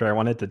this chapter, I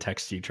wanted to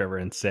text you, Trevor,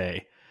 and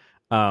say,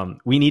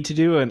 we need to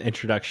do an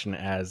introduction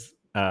as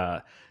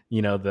the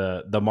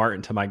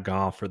Martin to my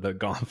Gonf or the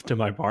Gonf to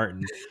my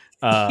Martin,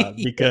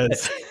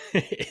 because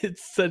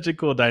it's such a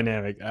cool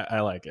dynamic.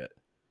 I like it.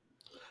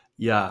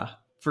 Yeah,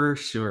 for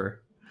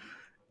sure.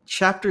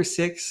 Chapter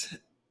 6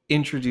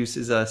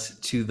 introduces us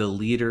to the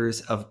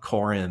leaders of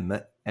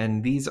Corim,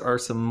 and these are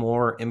some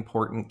more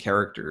important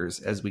characters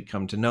as we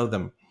come to know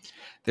them.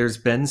 There's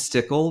Ben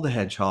Stickle, the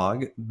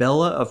hedgehog,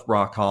 Bella of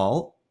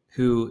Rockhall,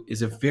 who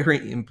is a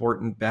very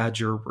important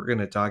badger we're going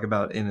to talk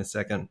about in a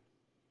second,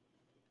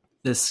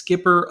 the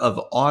skipper of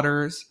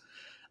Otters,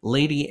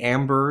 Lady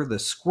Amber, the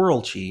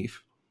squirrel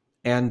chief,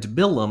 and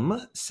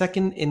Billum,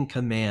 second in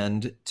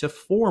command to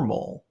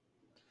Formal.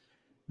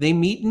 They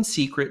meet in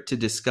secret to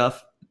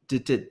discuss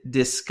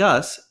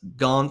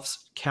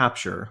Gonf's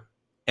capture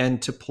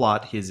and to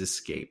plot his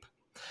escape.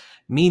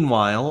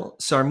 Meanwhile,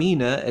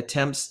 Sarmina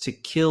attempts to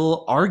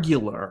kill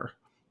Argular,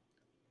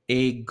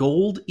 a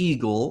gold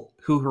eagle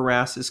who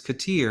harasses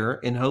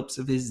Kotir in hopes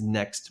of his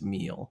next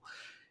meal.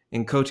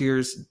 In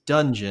Kotir's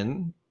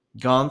dungeon,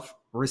 Gonf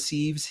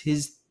receives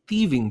his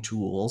thieving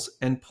tools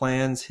and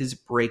plans his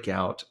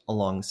breakout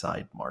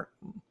alongside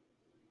Martin.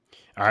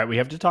 All right, we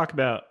have to talk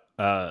about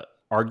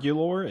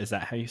Argulor. Is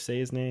that how you say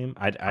his name?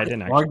 I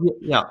didn't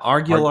actually.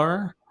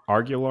 Argular.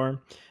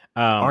 Argulor.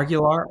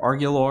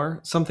 Argular,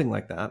 something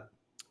like that.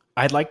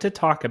 I'd like to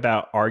talk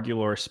about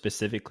Argulor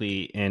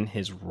specifically in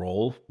his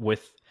role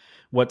with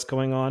what's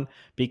going on,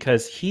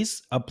 because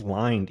he's a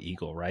blind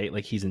eagle, right?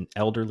 Like he's an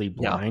elderly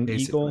blind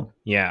eagle.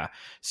 Yeah.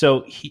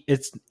 So he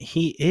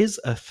is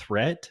a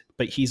threat,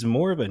 but he's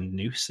more of a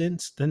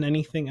nuisance than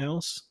anything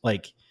else.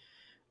 Like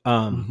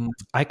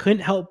I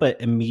couldn't help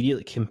but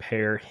immediately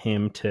compare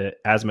him to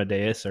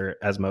Asmodeus or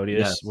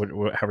Asmodeus,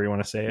 however you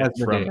want to say it.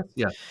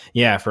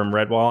 From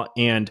Redwall.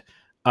 And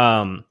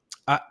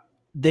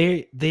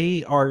they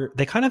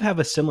kind of have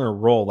a similar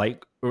role.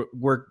 Like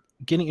we're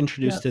getting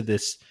introduced to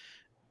this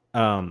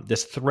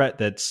threat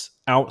that's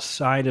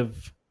outside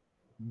of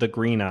the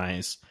Green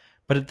Eyes,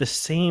 but at the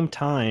same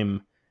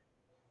time,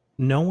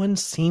 no one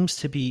seems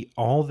to be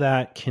all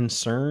that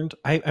concerned.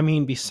 I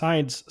mean,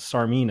 besides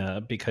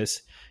Sarmina,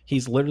 because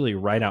he's literally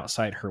right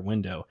outside her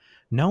window,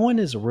 no one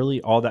is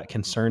really all that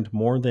concerned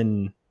more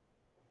than,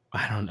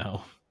 I don't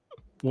know,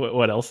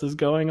 what else is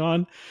going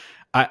on.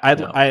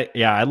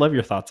 I love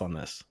your thoughts on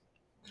this.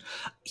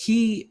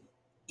 He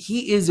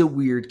is a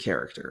weird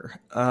character.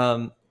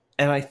 And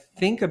I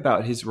think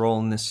about his role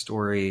in this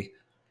story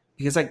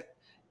because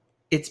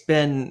it's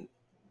been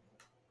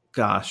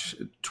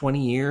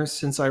 20 years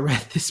since I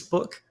read this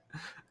book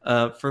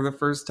for the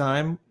first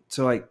time.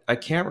 So I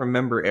can't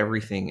remember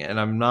everything, and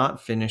I'm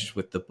not finished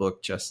with the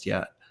book just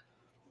yet.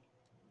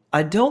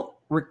 I don't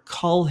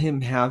recall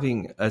him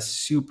having a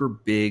super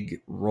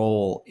big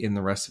role in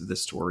the rest of the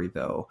story,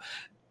 though,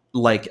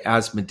 like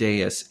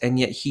Asmodeus, and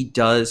yet he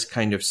does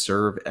kind of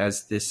serve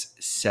as this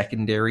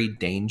secondary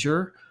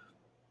danger,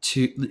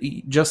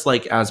 to just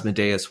like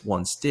Asmodeus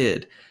once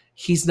did.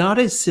 He's not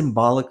as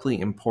symbolically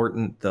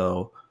important,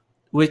 though,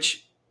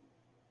 which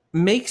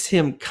makes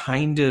him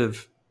kind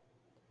of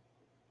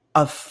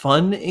a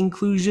fun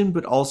inclusion,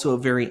 but also a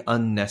very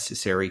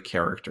unnecessary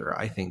character,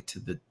 I think,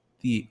 to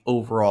the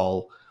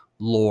overall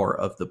lore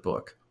of the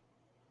book.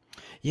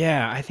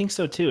 Yeah, I think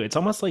so too. It's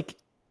almost like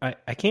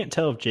I can't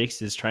tell if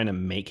Jakes is trying to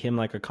make him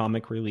like a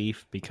comic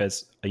relief,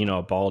 because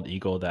a bald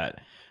eagle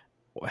that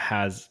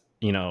has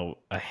a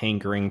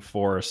hankering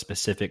for a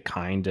specific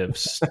kind of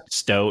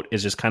stoat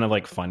is just kind of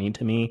like funny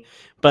to me.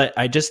 But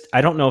I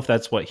don't know if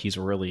that's what he's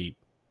really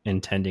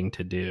intending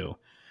to do.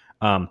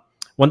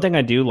 One thing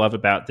I do love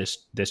about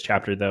this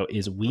chapter, though,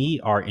 is we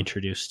are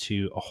introduced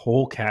to a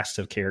whole cast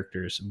of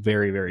characters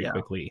very, very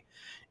quickly.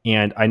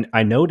 And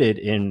I noted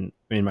in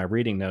my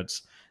reading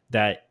notes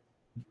that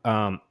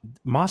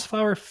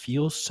Mossflower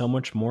feels so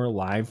much more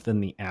alive than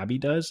the Abbey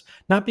does.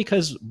 Not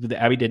because the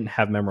Abbey didn't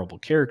have memorable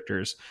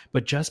characters,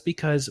 but just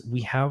because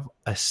we have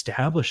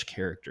established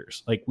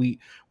characters. Like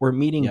we're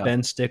meeting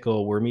Ben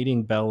Stickle, we're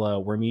meeting Bella,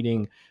 we're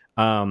meeting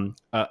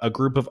a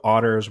group of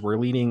otters. We're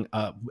leading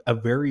a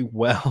very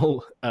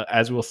well,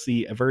 as we'll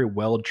see, a very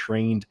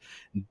well-trained,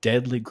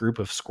 deadly group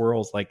of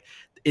squirrels. Like,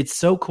 it's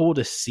so cool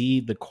to see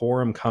the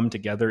quorum come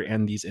together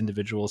and these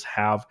individuals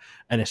have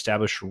an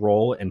established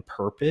role and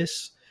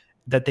purpose,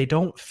 that they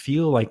don't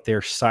feel like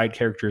they're side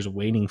characters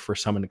waiting for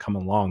someone to come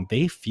along.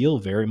 They feel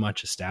very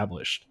much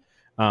established.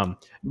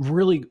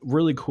 Really,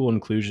 really cool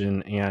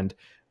inclusion. And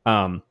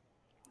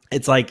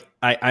it's like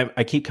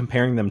I keep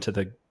comparing them to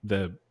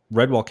the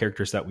Redwall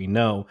characters that we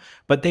know,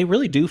 but they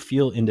really do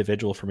feel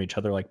individual from each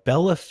other. Like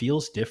Bella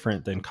feels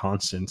different than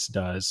Constance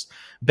does.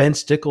 Ben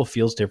Stickle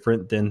feels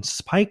different than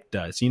Spike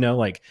does.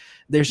 Like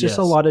there's just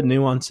a lot of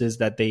nuances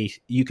that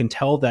you can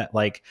tell that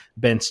like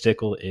Ben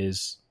Stickle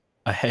is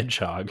a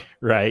hedgehog,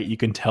 right? You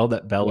can tell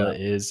that Bella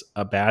is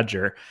a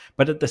badger,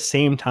 but at the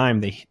same time,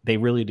 they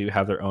really do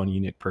have their own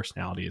unique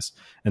personalities,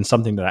 and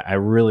something that I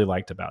really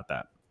liked about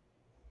that.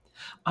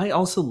 I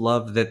also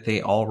love that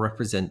they all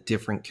represent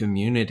different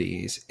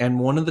communities. And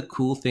one of the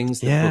cool things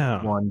that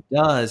book Yeah. one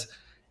does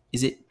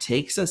is it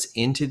takes us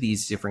into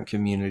these different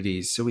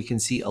communities so we can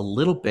see a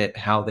little bit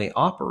how they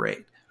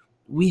operate.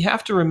 We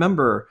have to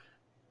remember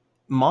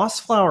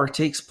Mossflower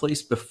takes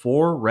place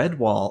before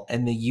Redwall,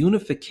 and the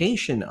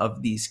unification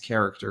of these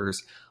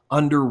characters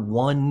under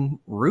one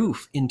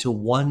roof into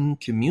one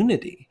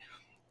community.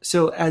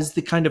 So, as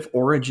the kind of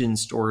origin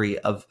story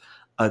of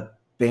a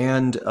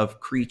band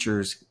of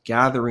creatures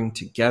gathering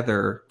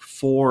together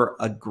for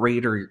a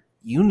greater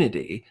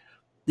unity,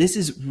 this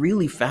is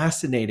really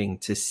fascinating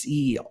to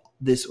see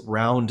this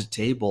round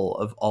table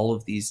of all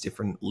of these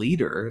different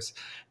leaders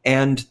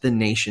and the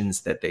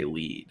nations that they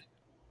lead.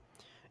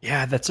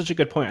 Yeah, that's such a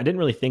good point. I didn't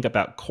really think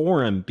about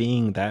Coram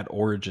being that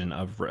origin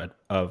of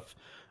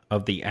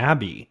of the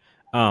Abbey.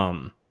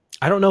 Um,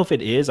 I don't know if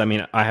it is. I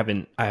mean, I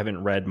haven't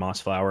read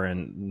Mossflower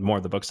and more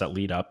of the books that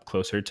lead up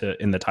closer to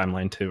in the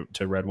timeline to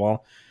Redwall.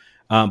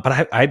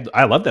 But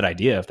I love that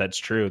idea, if that's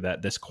true,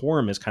 that this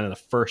quorum is kind of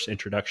the first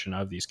introduction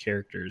of these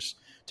characters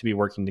to be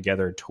working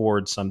together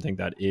towards something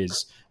that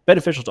is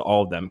beneficial to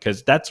all of them,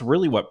 because that's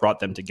really what brought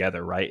them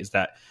together, right? Is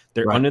that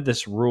they're Right. under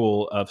this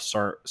rule of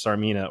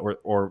Sarmina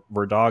or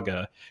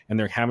Verdaga, and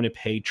they're having to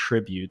pay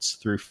tributes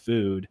through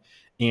food,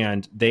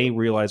 and they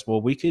realize,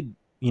 well, we could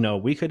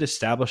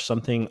establish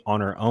something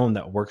on our own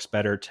that works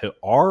better to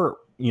our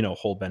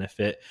whole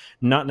benefit,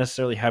 not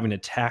necessarily having to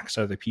tax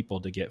other people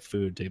to get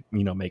food to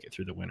make it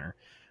through the winter.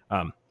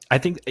 I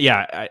think,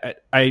 yeah,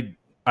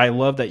 I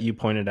love that you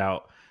pointed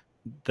out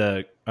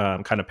the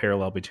kind of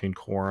parallel between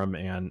Quorum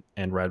and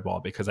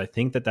Redwall, because I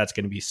think that that's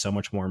going to be so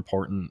much more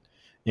important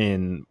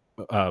in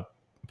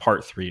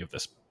part 3 of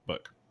this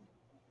book.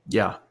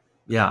 Yeah.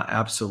 Yeah,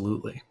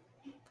 absolutely.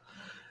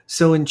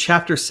 So in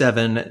chapter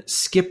 7,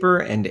 Skipper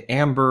and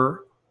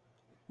Amber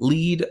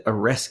lead a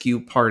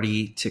rescue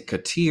party to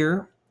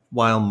Kotir,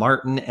 while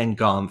Martin and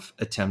Gomf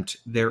attempt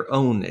their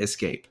own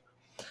escape.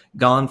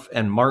 Gonf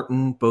and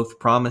Martin both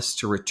promise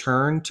to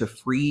return to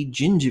free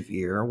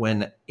Gingivere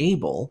when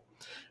able,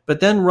 but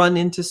then run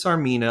into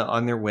Sarmina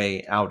on their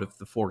way out of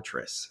the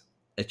fortress.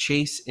 A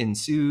chase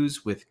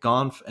ensues, with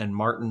Gonf and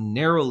Martin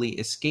narrowly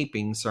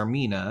escaping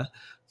Sarmina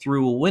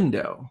through a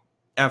window.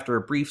 After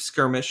a brief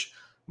skirmish,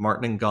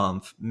 Martin and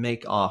Gonf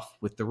make off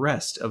with the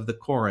rest of the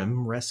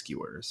Coram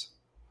rescuers.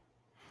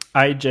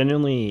 I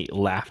genuinely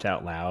laughed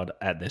out loud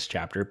at this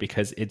chapter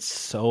because it's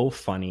so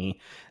funny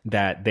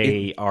that It's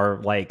they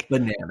are like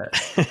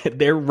bananas.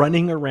 they're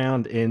running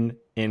around in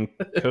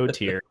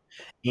Kotir,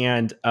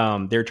 and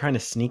they're trying to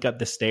sneak up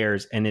the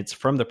stairs, and it's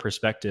from the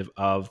perspective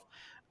of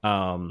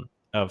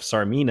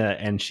Sarmina,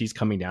 and she's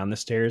coming down the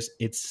stairs.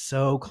 It's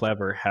so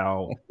clever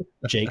how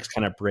Jake's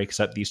kind of breaks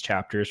up these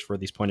chapters for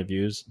these point of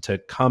views to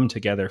come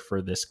together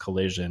for this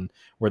collision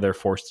where they're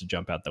forced to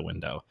jump out the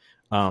window.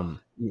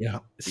 Yeah.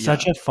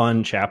 Such a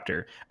fun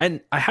chapter.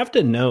 And I have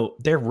to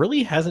note, there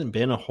really hasn't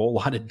been a whole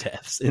lot of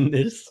deaths in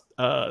this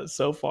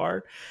so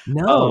far.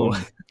 No.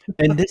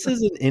 And this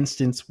is an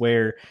instance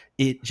where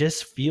it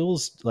just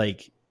feels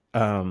like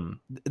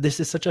this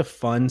is such a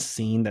fun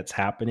scene that's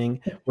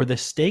happening where the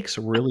stakes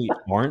really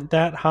aren't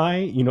that high.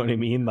 You know what I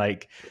mean?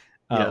 Like,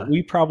 Yeah.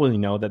 we probably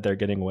know that they're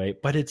getting away,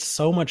 but it's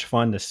so much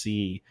fun to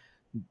see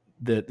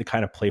the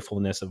kind of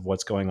playfulness of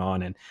what's going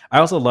on. And I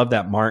also love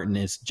that Martin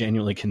is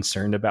genuinely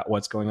concerned about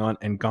what's going on,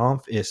 and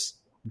Gomf is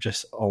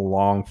just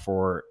along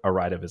for a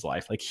ride of his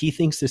life. Like, he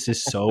thinks this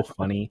is so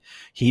funny.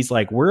 He's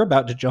like, we're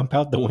about to jump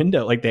out the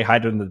window. Like, they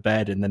hide under the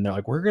bed, and then they're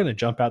like, we're going to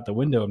jump out the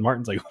window. And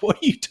Martin's like, what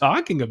are you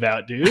talking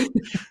about, dude?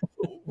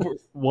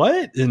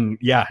 What? And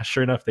yeah,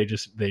 sure enough,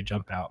 they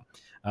jump out.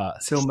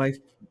 So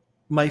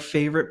my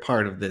favorite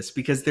part of this,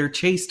 because they're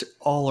chased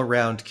all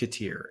around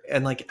Katir,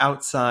 and like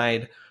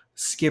outside,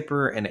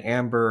 Skipper and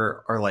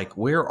Amber are like,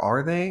 where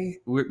are they?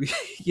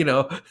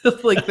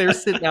 Like they're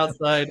sitting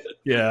outside,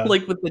 Yeah.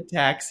 like with the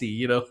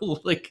taxi,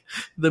 like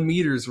the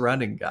meter's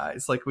running,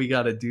 guys. Like, we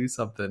got to do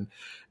something.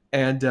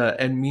 And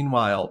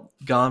meanwhile,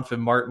 Gonf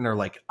and Martin are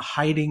like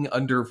hiding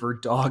under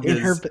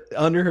Verdaga's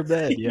under her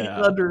bed.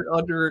 Yeah.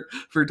 under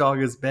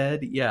Verdaga's bed.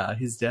 Yeah,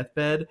 his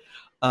deathbed.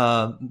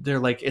 They're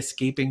like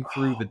escaping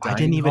through the dining I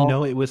didn't even hall.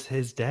 know it was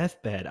his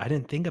deathbed. I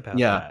didn't think about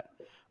Yeah. that.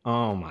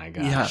 Oh my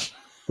Yeah, gosh.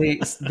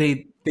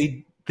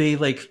 they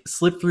like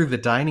slip through the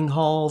dining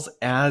halls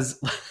as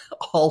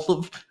all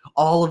of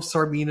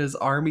Sarmina's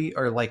army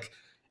are like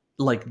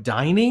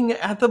dining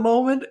at the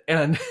moment,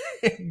 and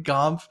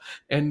Gomf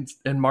and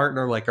Martin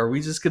are like, are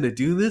we just gonna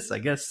do this? I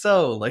guess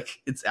so.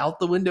 Like, it's out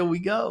the window we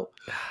go.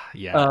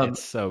 Yeah,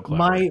 it's so clever.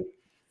 My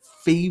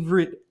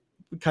favorite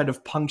kind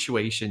of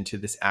punctuation to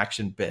this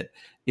action bit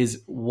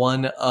is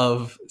one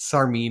of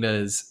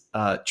Sarmina's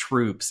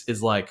troops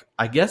is like,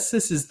 I guess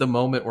this is the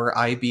moment where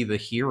I be the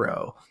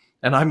hero,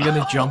 and I'm going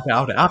to jump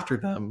out after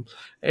them.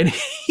 And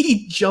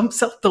he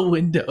jumps out the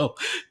window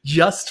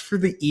just for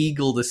the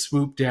eagle to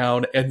swoop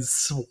down and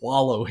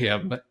swallow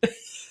him.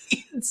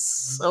 It's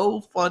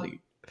so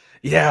funny.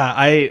 Yeah,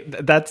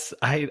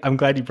 I'm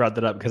glad you brought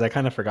that up because I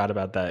kind of forgot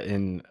about that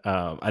in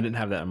I didn't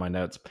have that in my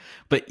notes.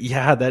 But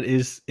yeah, that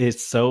is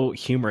it's so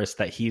humorous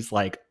that he's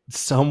like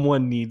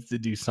someone needs to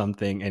do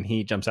something and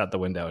he jumps out the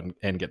window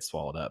and gets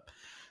swallowed up.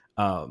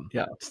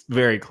 Yeah. It's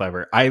very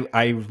clever.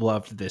 I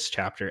loved this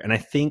chapter and I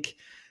think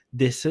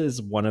this is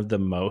one of the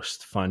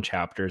most fun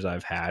chapters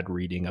I've had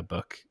reading a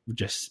book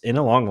just in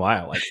a long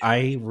while. Like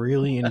I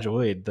really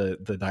enjoyed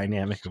the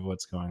dynamic of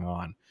what's going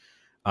on.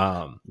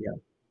 Um Yeah.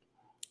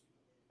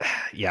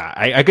 yeah,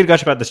 I could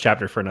gush about this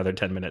chapter for another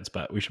 10 minutes,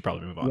 but we should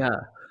probably move on. Yeah.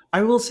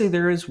 I will say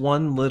there is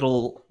one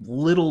little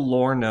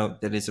lore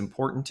note that is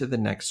important to the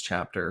next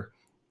chapter,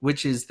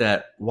 which is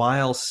that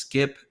while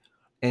Skip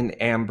and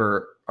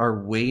Amber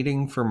are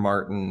waiting for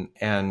Martin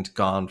and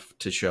Gonf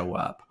to show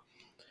up,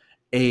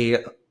 a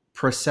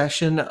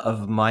procession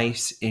of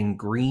mice in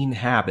green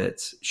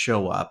habits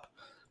show up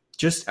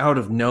just out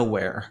of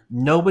nowhere.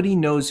 Nobody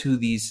knows who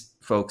these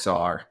folks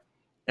are.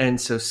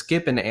 And so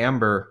Skip and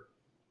Amber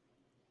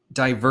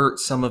divert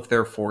some of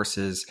their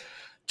forces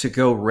to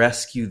go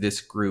rescue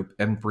this group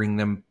and bring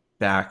them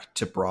back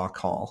to Brock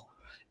Hall.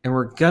 And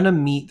we're going to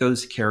meet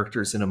those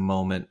characters in a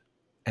moment,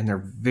 and they're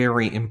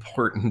very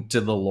important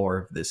to the lore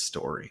of this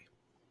story.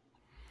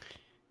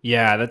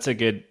 Yeah, that's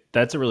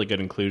a really good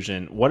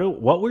inclusion.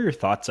 What were your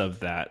thoughts of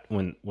that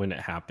when it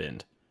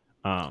happened?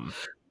 Um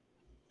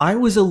I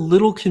was a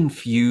little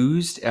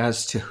confused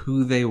as to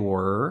who they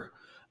were,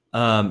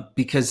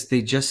 because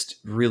they just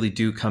really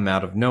do come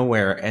out of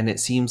nowhere. And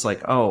it seems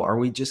like, oh, are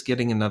we just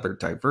getting another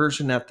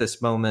diversion at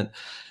this moment?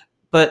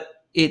 But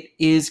it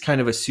is kind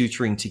of a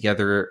suturing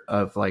together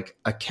of like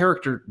a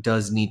character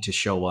does need to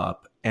show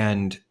up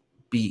and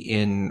be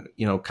in,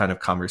 kind of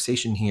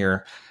conversation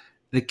here.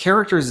 The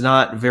character is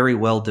not very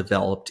well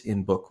developed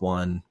in book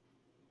one,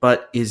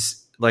 but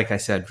is, like I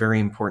said, very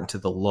important to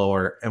the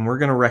lore. And we're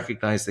going to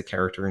recognize the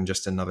character in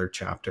just another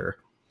chapter.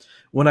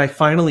 When I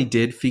finally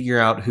did figure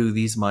out who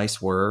these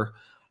mice were,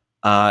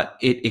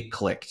 it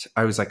clicked.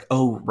 I was like,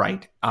 oh,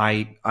 right.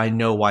 I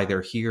know why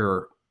they're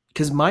here.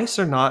 Because mice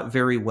are not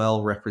very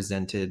well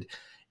represented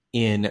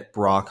in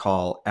Brock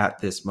Hall at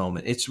this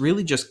moment. It's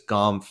really just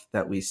Gomf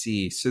that we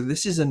see. So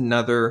this is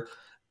another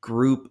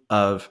group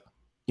of,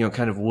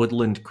 kind of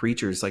woodland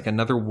creatures, like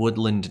another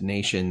woodland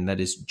nation that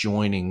is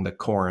joining the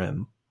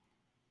Corim.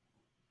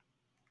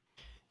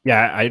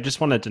 Yeah, I just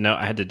wanted to know.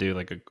 I had to do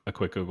like a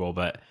quick Google,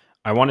 but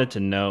I wanted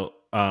to know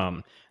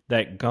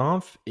that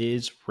Gonf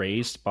is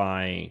raised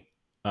by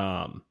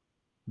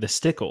the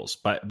Stickles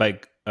by Ben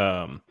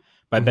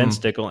Mm-hmm.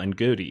 Stickle and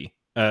Goody.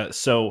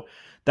 So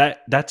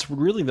that's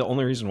really the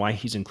only reason why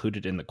he's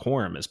included in the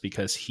quorum is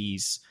because he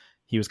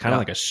was kind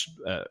of Yeah.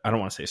 like I don't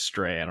want to say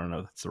stray. I don't know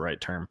if that's the right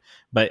term,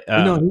 but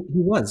No,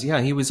 he was. Yeah,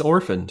 he was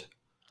orphaned.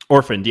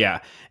 orphaned, yeah,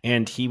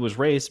 and he was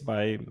raised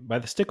by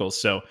the Stickles.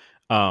 So,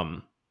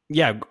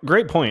 yeah,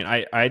 great point.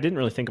 I didn't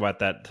really think about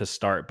that to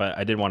start, but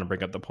I did want to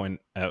bring up the point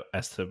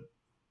as to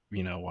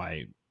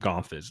why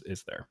Gonf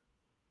is there.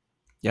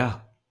 Yeah.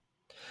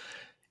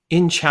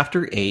 In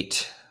chapter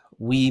 8,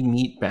 we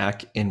meet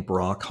back in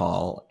Brock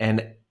Hall,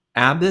 and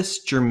Abbess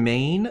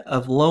Germain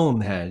of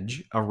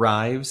Loamhedge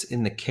arrives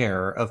in the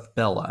care of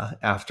Bella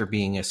after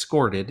being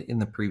escorted in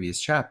the previous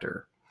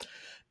chapter.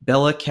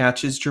 Bella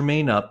catches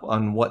Germain up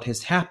on what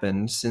has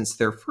happened since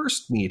their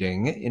first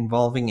meeting,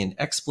 involving an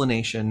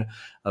explanation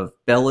of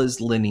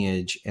Bella's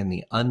lineage and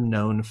the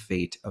unknown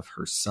fate of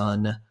her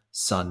son,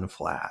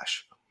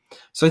 Sunflash.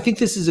 So I think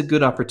this is a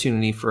good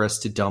opportunity for us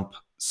to dump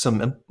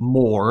some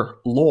more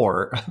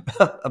lore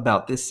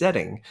about this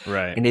setting.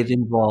 Right. And it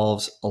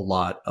involves a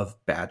lot of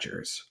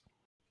badgers.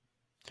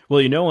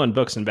 Well, on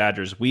Books and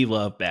Badgers, we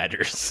love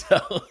badgers, so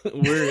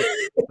we're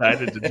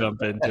excited to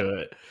jump into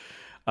it.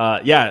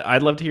 Yeah,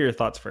 I'd love to hear your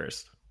thoughts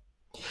first.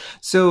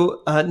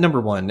 So, number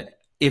one,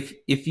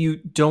 if you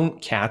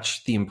don't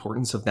catch the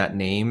importance of that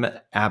name,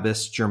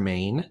 Abbess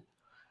Germain,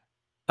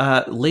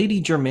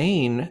 Lady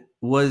Germain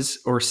was,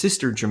 or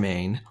Sister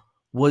Germain,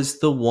 was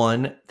the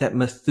one that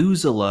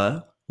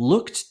Methuselah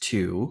looked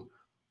to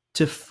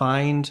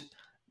find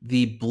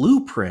the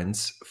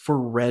blueprints for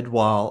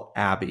Redwall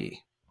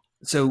Abbey.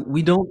 So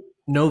we don't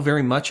know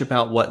very much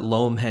about what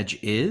Loamhedge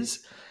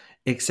is,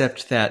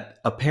 except that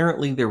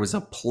apparently there was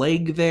a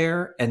plague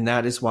there, and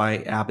that is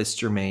why Abbess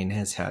Germain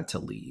has had to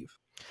leave.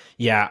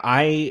 Yeah,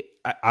 I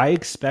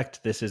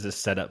expect this is a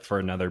setup for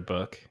another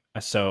book.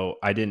 So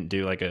I didn't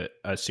do like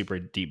a super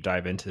deep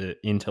dive into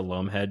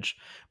Loamhedge,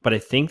 but I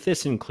think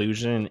this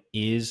inclusion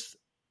is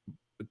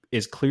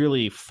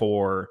clearly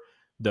for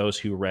those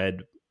who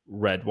read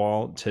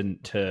Redwall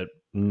to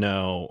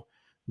know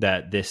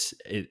that this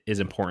is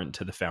important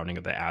to the founding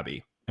of the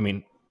Abbey. I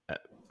mean,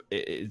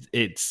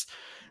 it's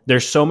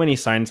there's so many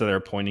signs that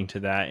are pointing to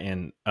that,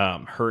 and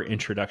her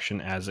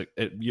introduction as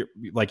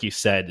like you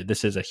said,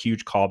 this is a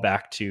huge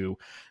callback to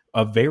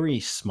a very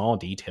small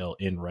detail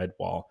in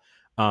Redwall.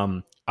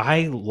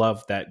 I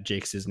love that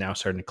Jakes is now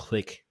starting to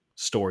click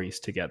stories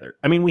together.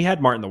 I mean, we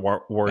had Martin the Yeah.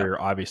 Warrior,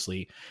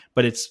 obviously,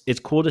 but it's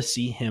cool to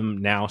see him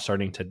now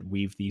starting to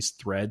weave these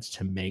threads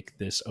to make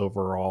this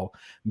overall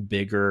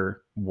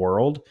bigger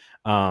world.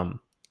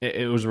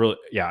 it was really,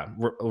 yeah,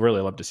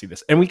 really love to see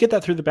this. And we get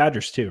that through the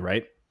Badgers too,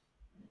 right?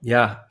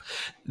 Yeah.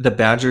 The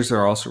Badgers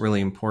are also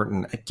really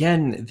important.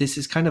 Again, this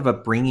is kind of a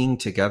bringing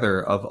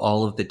together of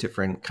all of the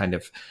different kind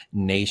of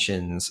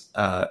nations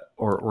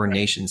or Right.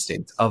 nation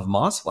states of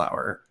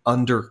Mossflower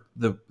under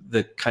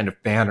the kind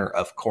of banner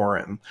of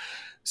Coram.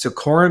 So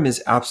Coram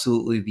is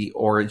absolutely the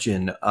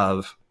origin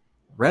of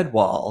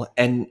Redwall.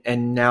 And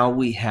now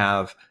we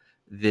have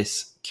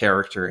this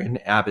character in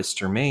Abbas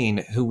Germain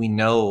who we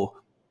know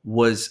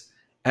was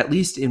at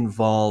least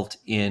involved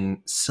in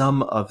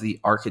some of the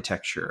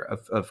architecture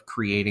of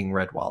creating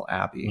Redwall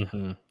Abbey.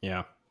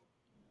 Yeah.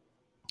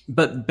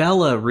 But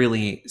Bella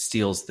really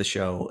steals the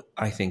show,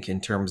 I think,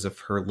 in terms of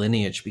her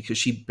lineage, because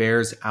she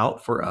bears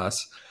out for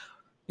us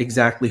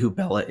exactly who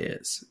Bella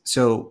is.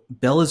 So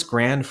Bella's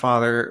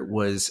grandfather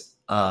was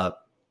a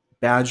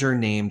badger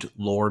named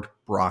Lord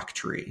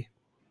Brocktree.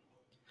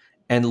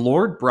 And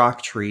Lord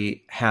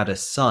Brocktree had a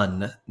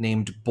son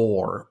named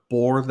Boar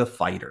the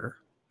Fighter.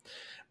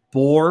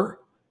 Boar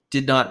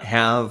did not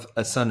have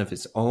a son of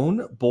his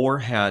own. Boar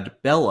had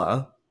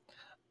Bella,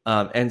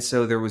 and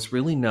so there was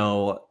really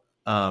no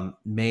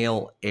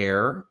male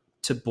heir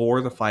to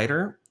Boar the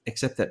Fighter,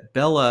 except that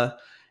Bella,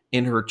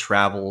 in her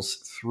travels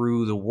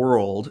through the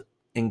world,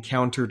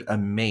 encountered a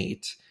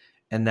mate,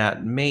 and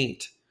that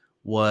mate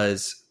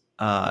was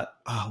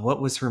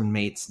what was her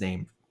mate's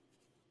name?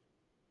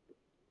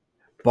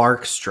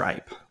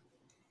 Barkstripe.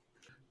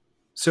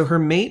 So her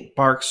mate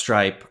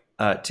Barkstripe,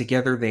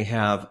 together they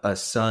have a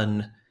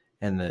son,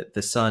 and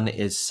the son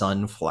is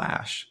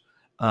Sunflash,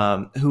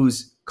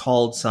 who's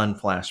called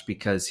Sunflash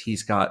because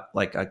he's got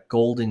like a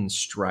golden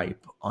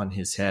stripe on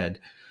his head,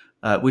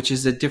 which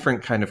is a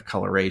different kind of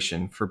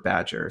coloration for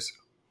badgers.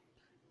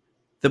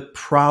 The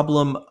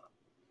problem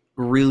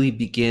really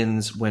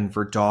begins when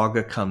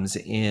Verdoga comes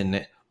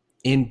in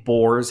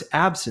Boar's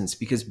absence,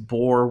 because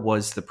Boar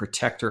was the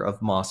protector of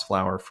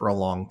Mossflower for a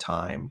long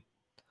time.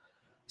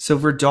 So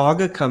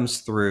Verdoga comes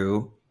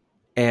through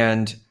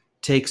and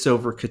takes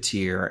over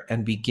Kotir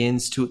and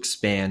begins to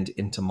expand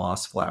into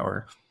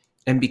Mossflower.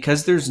 And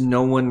because there's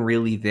no one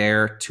really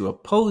there to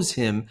oppose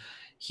him,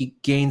 he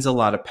gains a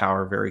lot of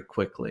power very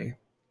quickly.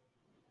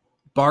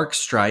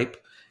 Barkstripe,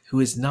 who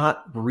is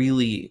not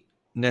really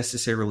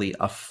necessarily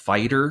a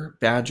fighter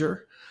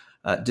badger,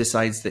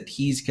 decides that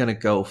he's going to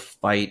go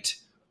fight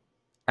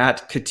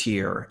at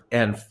Kotir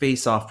and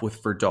face off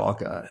with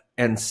Verdoga.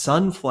 And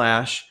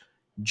Sunflash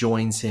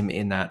joins him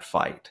in that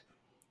fight.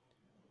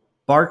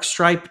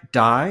 Barkstripe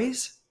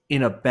dies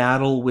in a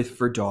battle with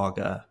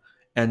Verdoga,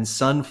 and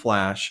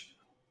Sunflash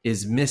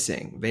is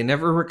missing. They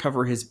never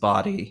recover his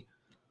body.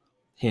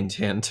 Hint,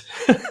 hint.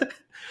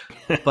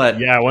 But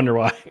Yeah, I wonder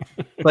why.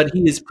 but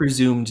he is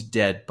presumed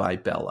dead by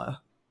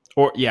Bella.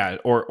 Yeah,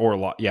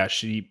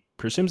 she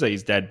presumes that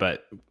he's dead,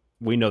 but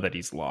we know that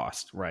he's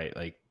lost, right?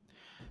 Like,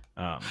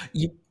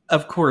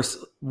 Of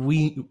course,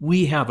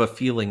 we have a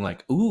feeling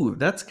like, ooh,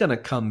 that's gonna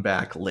come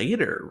back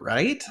later,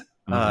 right?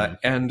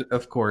 And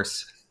of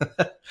course,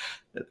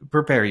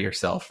 prepare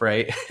yourself,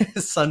 right?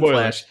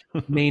 Sunflash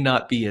may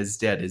not be as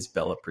dead as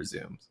Bella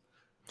presumes.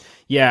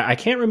 Yeah, I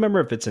can't remember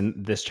if it's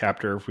in this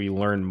chapter if we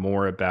learn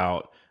more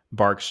about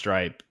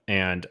Barkstripe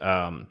and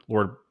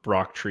Lord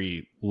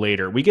Brocktree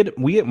later. We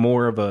get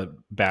more of a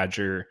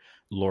Badger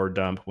lore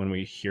dump when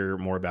we hear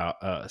more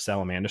about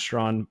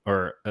Salamandastron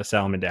or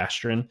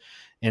Salamandastron,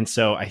 and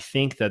so I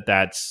think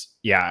that's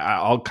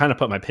I'll kind of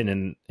put my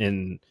pin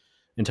in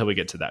until we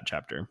get to that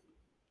chapter.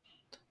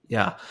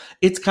 Yeah,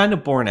 it's kind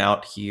of borne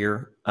out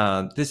here.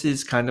 This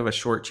is kind of a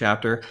short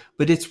chapter,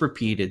 but it's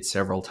repeated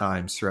several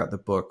times throughout the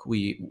book.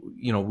 We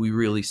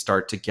really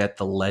start to get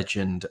the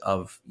legend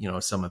of,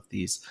 some of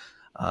these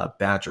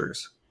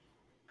badgers.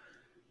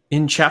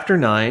 In chapter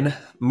 9,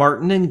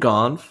 Martin and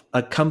Gonf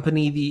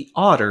accompany the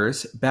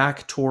otters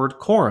back toward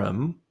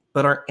Coram,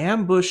 but are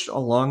ambushed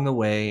along the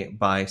way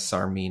by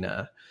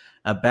Sarmina.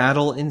 A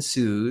battle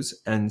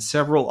ensues, and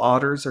several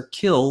otters are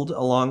killed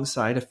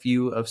alongside a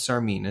few of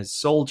Sarmina's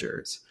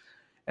soldiers.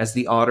 As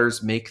the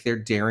otters make their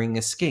daring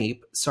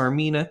escape,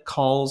 Sarmina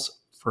calls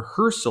for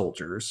her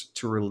soldiers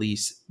to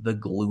release the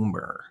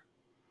Gloomer.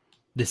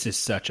 This is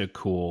such a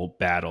cool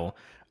battle.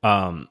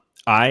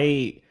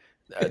 I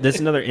This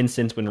is another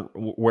instance when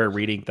we're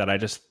reading that I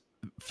just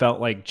felt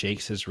like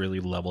Jakes has really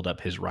leveled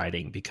up his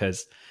writing,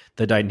 because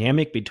the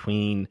dynamic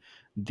between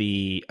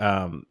the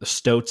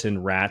stoats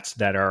and rats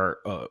that are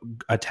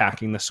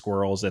attacking the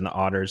squirrels and the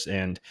otters,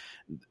 and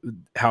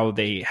how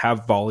they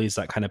have volleys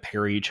that kind of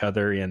parry each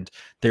other, and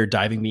they're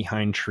diving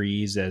behind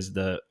trees as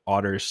the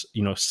otters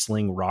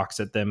sling rocks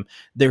at them.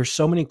 There's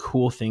so many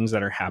cool things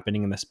that are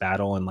happening in this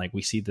battle, and like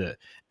we see the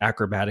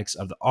acrobatics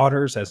of the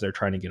otters as they're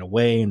trying to get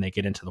away and they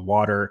get into the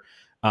water,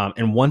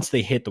 and once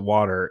they hit the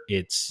water,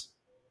 it's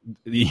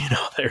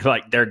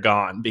they're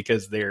gone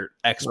because they're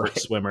expert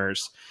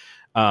swimmers.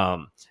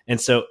 And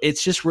so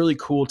it's just really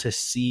cool to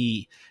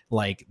see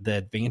like the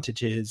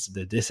advantages,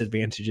 the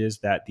disadvantages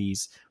that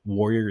these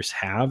warriors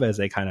have as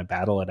they kind of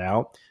battle it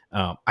out.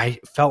 I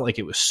felt like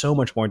it was so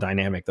much more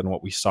dynamic than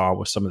what we saw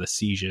with some of the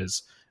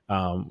sieges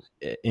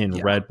in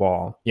Yeah.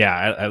 Redwall.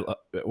 Yeah,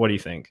 what do you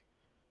think?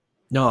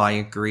 No, I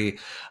agree.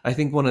 I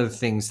think one of the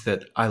things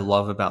that I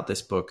love about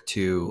this book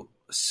too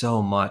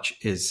so much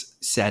is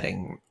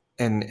setting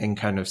and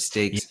kind of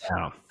stakes.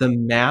 Yeah. The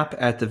map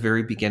at the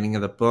very beginning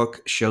of the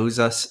book shows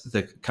us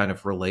the kind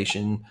of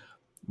relation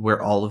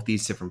where all of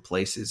these different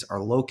places are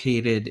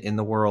located in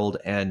the world.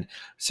 And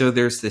so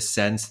there's this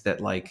sense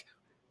that like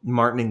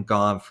Martin and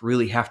Gomf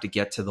really have to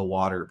get to the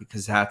water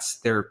because that's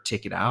their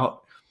ticket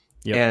out.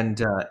 Yep.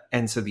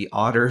 And so the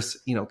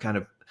otters, kind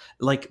of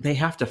like they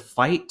have to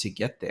fight to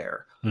get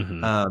there.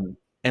 Hmm.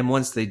 And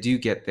once they do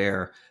get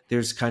there,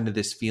 there's kind of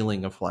this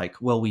feeling of like,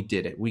 well, we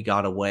did it, we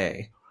got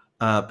away.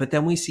 But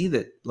then we see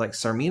that like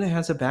Sarmina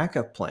has a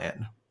backup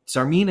plan.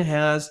 Sarmina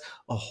has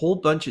a whole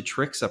bunch of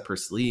tricks up her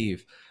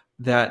sleeve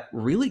that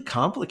really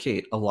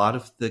complicate a lot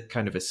of the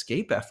kind of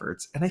escape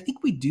efforts. And I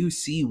think we do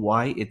see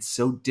why it's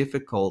so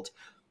difficult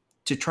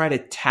to try to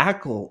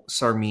tackle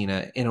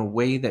Sarmina in a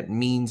way that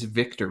means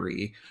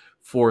victory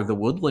for the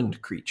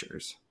woodland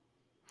creatures.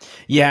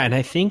 Yeah, and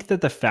I think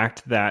that the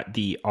fact that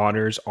the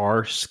otters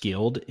are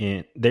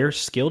they're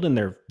skilled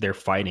in their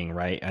fighting,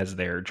 right, as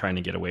they're trying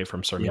to get away from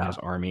Yeah. Sarmina's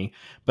army.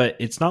 But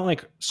it's not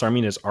like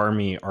Sarmina's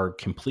army are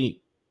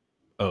complete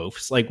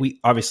oafs. Like we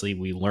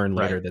learn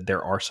later Right. that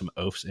there are some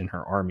oafs in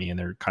her army, and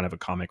they're kind of a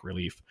comic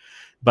relief.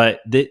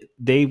 But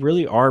they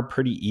really are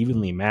pretty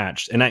evenly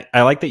matched. And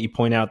I like that you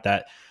point out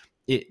that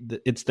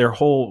it's their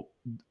whole.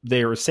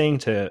 They were saying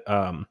to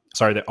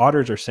the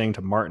otters are saying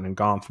to Martin and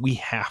Gomf, we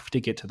have to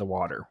get to the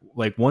water.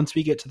 Like once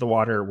we get to the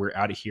water, we're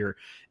out of here.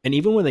 And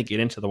even when they get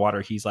into the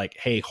water, he's like,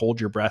 hey,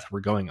 hold your breath, we're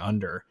going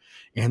under.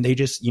 And they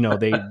just,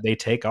 they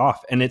take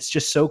off. And it's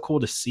just so cool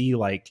to see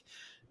like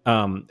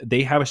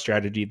they have a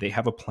strategy, they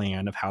have a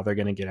plan of how they're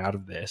going to get out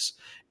of this,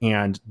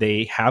 and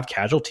they have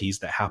casualties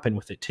that happen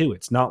with it too.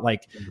 It's not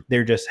like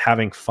they're just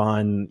having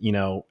fun,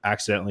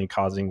 accidentally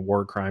causing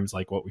war crimes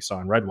like what we saw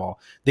in Redwall.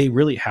 They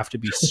really have to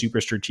be super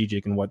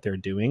strategic in what they're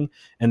doing,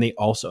 and they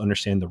also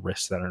understand the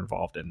risks that are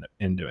involved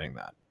in doing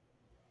that.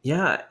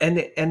 Yeah,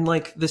 and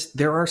like this,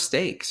 there are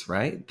stakes,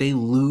 right? They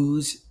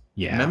lose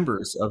Yeah.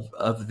 members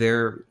of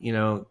their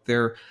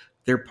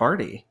their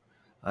party.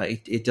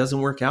 It doesn't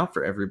work out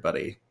for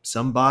everybody.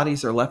 Some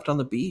bodies are left on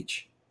the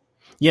beach.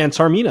 Yeah, and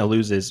Sarmina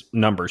loses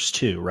numbers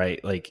too,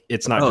 right? Like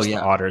it's not Oh just the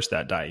yeah, otters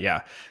that die.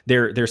 Yeah,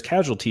 there's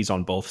casualties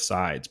on both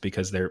sides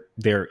because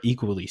they're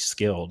equally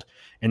skilled,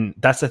 and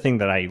that's the thing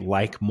that I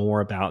like more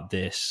about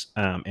this,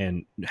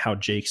 and how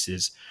Jakes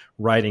is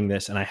writing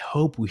this. And I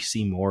hope we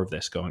see more of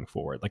this going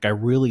forward. Like I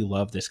really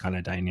love this kind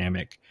of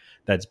dynamic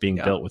that's being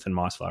yeah. built within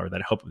Mossflower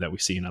that I hope that we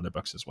see in other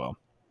books as well.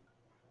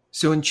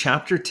 So in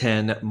chapter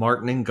 10,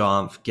 Martin and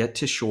Gomf get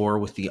to shore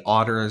with the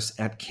otters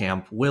at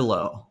Camp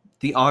Willow.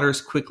 The otters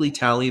quickly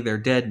tally their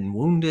dead and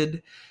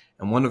wounded,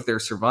 and one of their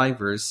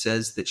survivors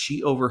says that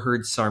she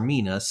overheard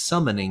Sarmina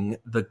summoning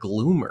the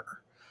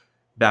Gloomer.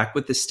 Back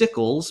with the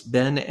Stickles,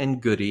 Ben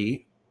and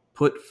Goody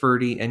put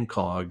Ferdy and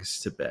Cogs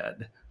to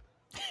bed.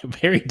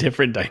 Very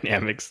different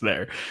dynamics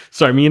there.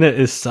 So Armina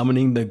is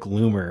summoning the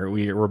Gloomer.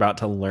 We're about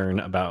to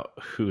learn about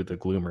who the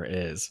Gloomer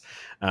is.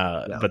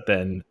 Yeah. But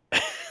then,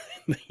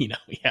 yeah,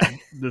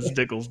 the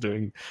Stickles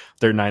doing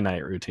their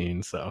night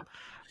routine. So,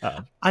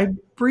 I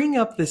bring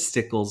up the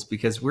Stickles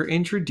because we're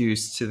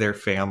introduced to their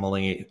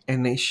family,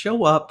 and they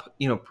show up,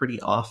 pretty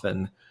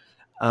often.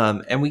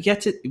 And we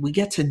get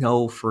to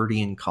know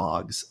Ferdy and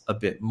Cogs a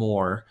bit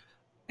more,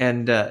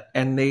 and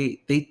they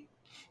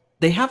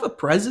have a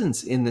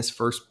presence in this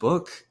first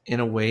book in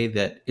a way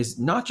that is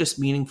not just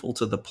meaningful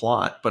to the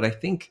plot, but I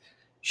think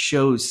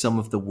shows some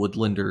of the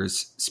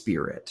Woodlanders'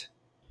 spirit.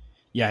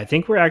 yeah, I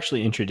think we're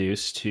actually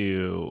introduced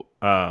to.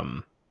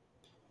 Oh,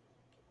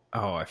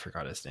 I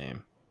forgot his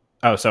name.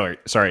 Oh, sorry.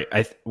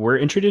 We're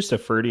introduced to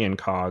Ferdy and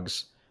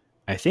Cogs.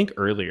 I think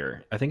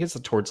earlier. I think it's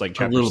towards like A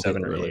chapter little bit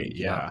 7 or early, 8.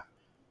 yeah.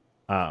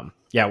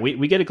 Yeah,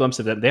 we get a glimpse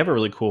of them. They have a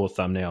really cool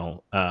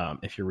thumbnail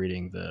if you're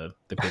reading the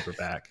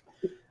paperback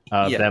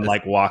of them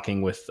like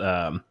walking with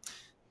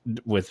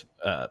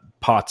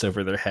pots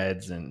over their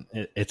heads, and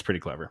it's pretty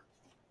clever.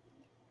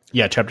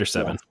 Yeah, chapter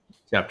 7. Yeah.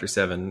 Chapter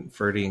 7,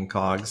 Ferdy and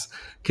Cogs,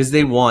 because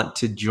they want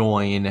to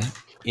join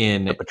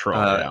in The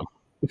patrol,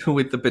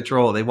 with the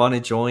patrol. They want to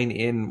join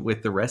in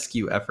with the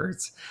rescue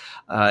efforts.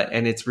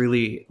 And it's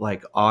really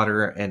like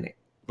Otter and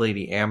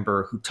Lady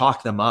Amber who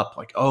talk them up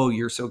like, oh,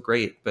 you're so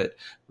great, but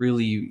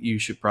really you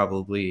should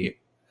probably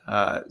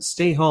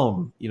stay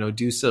home,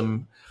 do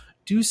some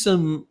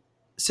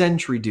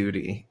sentry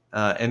duty.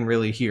 And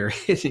really here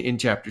in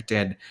chapter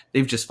 10,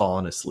 they've just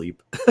fallen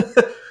asleep.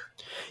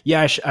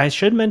 Yeah, I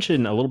should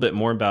mention a little bit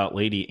more about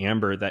Lady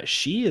Amber, that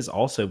she is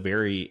also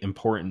very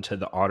important to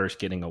the otters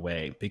getting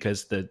away,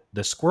 because the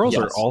squirrels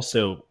are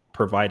also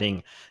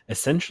providing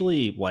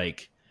essentially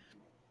like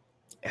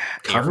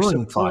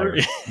covering fire.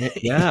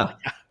 Yeah.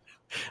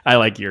 I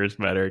like yours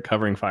better.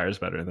 Covering fire is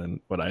better than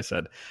what I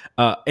said.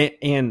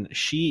 And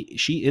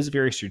she is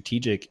very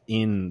strategic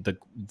in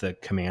the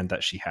command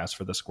that she has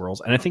for the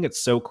squirrels. And I think it's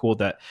so cool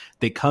that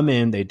they come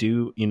in, they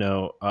do,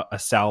 a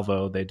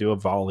salvo, they do a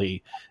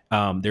volley.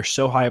 They're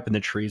so high up in the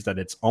trees that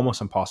it's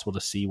almost impossible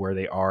to see where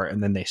they are,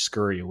 and then they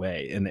scurry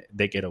away and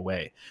they get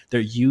away.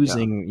 They're Yeah.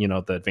 using,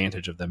 the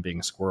advantage of them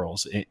being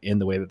squirrels in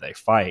the way that they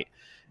fight.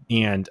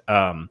 And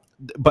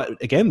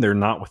but again, they're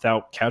not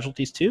without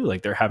casualties too.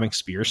 Like they're having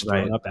spears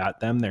thrown Right. up at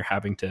them. They're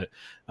having to,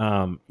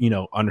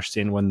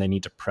 understand when they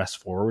need to press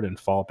forward and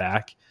fall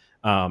back.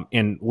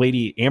 And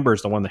Lady Amber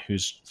is the one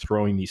who's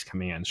throwing these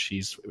commands.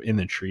 She's in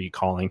the tree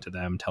calling to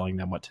them, telling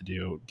them what to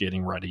do,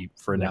 getting ready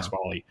for a next Yeah.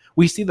 volley.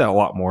 We see that a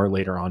lot more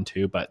later on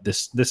too, but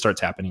this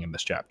starts happening in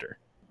this chapter.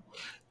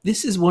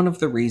 This is one of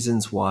the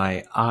reasons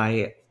why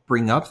I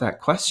bring up that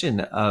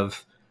question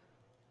of,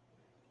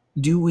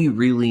 do we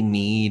really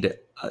need,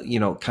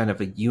 kind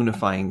of a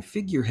unifying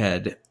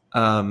figurehead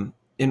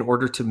in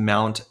order to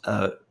mount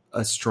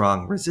a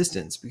strong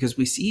resistance? Because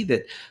we see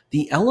that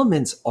the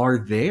elements are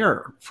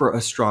there for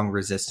a strong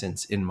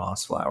resistance in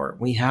Mossflower.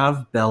 We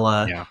have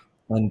Bella Yeah.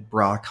 and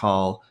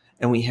Brockhall,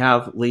 and we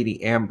have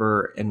Lady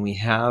Amber, and we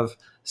have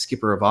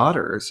Skipper of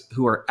Otters,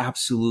 who are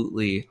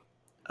absolutely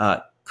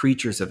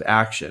creatures of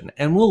action.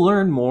 And we'll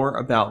learn more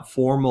about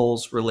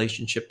Formal's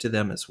relationship to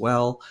them as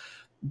well.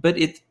 But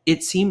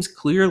it seems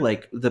clear,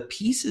 like the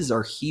pieces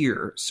are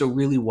here. So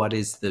really, what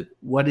is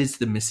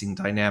the missing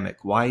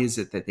dynamic? Why is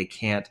it that they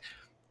can't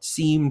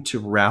seem to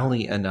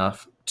rally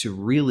enough to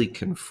really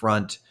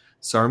confront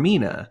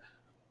Sarmina?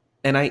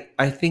 And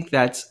I think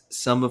that's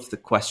some of the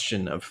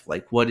question of,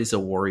 like, what is a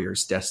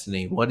warrior's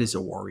destiny? What is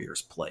a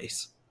warrior's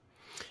place?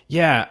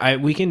 Yeah,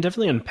 we can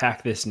definitely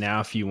unpack this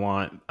now if you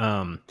want.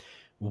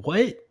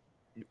 What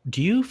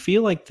do you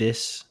feel like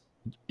this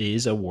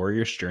is a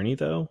warrior's journey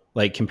though?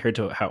 Like compared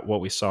to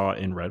what we saw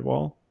in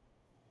Redwall?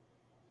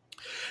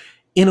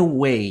 In a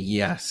way,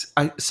 yes.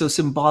 So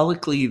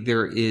symbolically,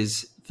 there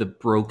is the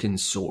broken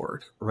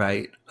sword,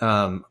 right?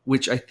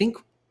 Which I think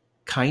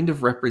kind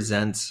of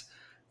represents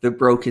the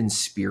broken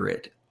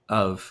spirit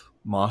of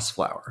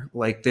Mossflower.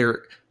 Like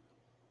there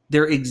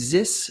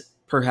exists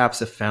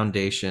perhaps a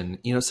foundation,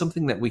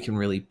 something that we can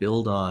really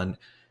build on,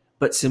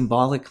 but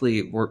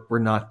symbolically, we're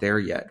not there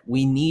yet.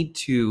 We need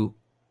to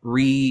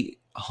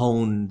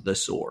re-hone the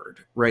sword,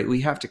 right?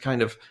 We have to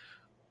kind of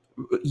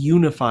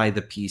unify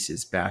the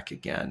pieces back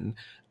again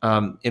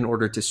in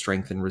order to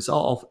strengthen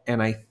resolve.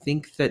 And I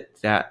think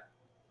that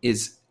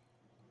is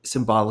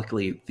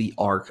symbolically the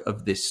arc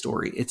of this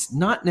story. It's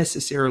not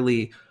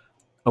necessarily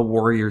a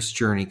warrior's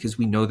journey, because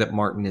we know that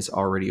Martin is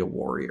already a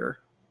warrior.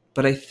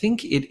 But I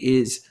think it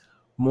is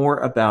more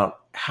about,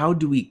 how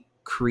do we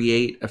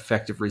create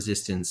effective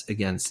resistance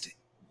against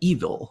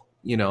evil?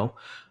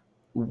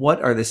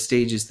 What are the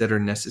stages that are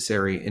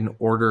necessary in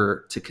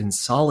order to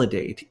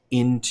consolidate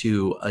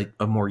into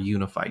a more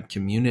unified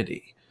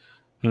community?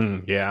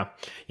 Yeah.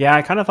 Yeah,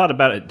 I kind of thought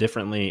about it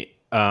differently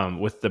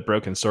with the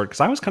broken sword,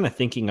 because I was kind of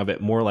thinking of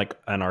it more like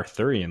an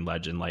Arthurian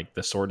legend, like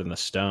the sword and the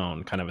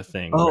stone kind of a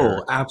thing.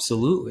 Oh,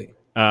 absolutely.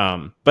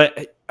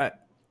 But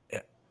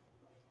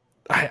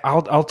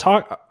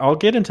I'll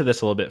get into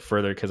this a little bit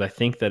further, because I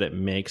think that it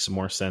makes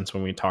more sense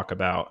when we talk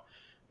about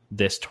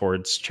this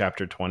towards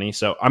chapter 20.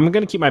 So I'm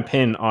going to keep my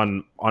pin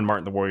on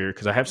Martin the Warrior,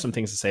 because I have some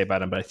things to say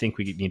about him, but I think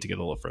we need to get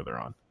a little further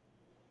on.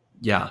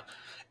 Yeah.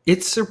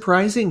 It's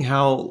surprising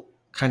how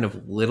kind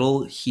of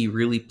little he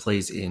really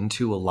plays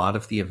into a lot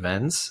of the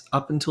events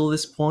up until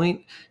this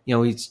point.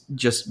 He's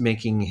just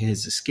making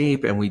his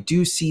escape, and we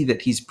do see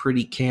that he's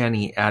pretty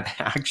canny at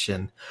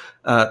action.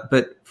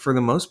 But for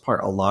the most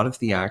part, a lot of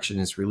the action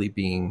is really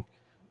being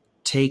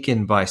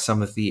taken by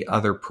some of the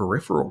other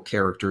peripheral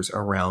characters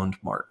around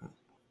Martin.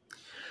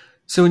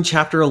 So in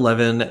chapter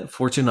 11,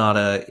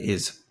 Fortunata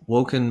is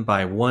woken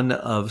by one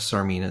of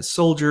Sarmina's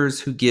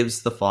soldiers, who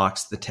gives the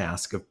fox the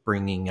task of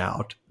bringing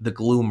out the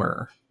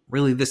Gloomer.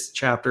 Really, this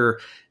chapter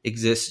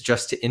exists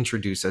just to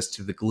introduce us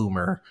to the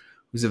Gloomer,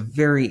 who's a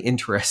very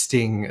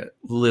interesting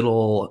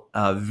little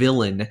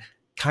villain,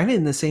 kind of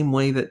in the same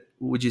way that,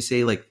 would you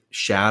say, like,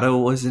 Shadow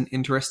was an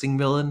interesting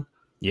villain?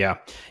 Yeah.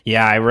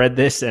 I read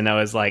this and I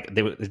was like,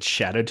 it's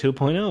Shadow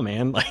 2.0,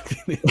 man. Like,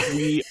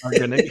 we are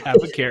going to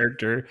have a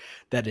character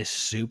that is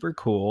super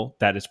cool.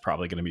 That is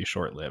probably going to be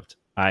short lived.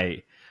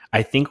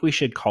 I think we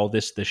should call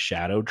this the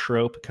Shadow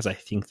trope, because I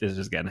think this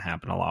is going to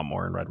happen a lot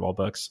more in Redwall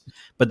books.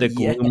 But the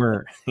Yeah.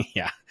 Gloomer,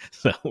 yeah.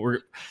 So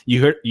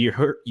you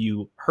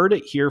heard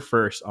it here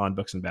first on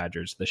Books and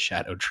Badgers, the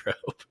Shadow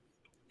trope.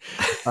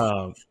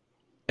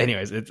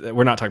 Anyways,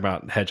 we're not talking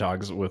about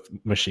hedgehogs with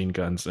machine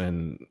guns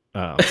and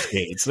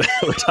skates.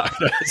 We're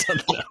talking about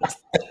something else.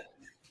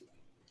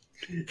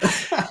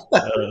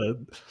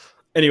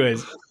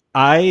 Anyways,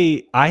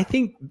 I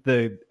think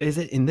is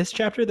it in this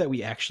chapter that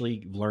we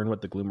actually learn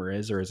what the Gloomer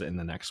is, or is it in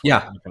the next one?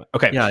 Yeah.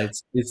 Okay. Yeah,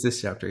 it's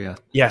this chapter, yeah.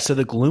 Yeah, so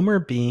the Gloomer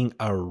being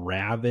a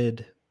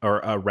rabid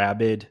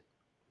rat,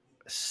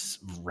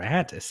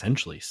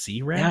 essentially,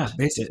 sea rat. Yeah,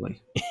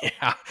 basically.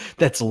 Yeah,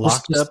 that's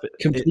locked Just up.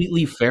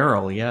 completely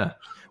feral, yeah.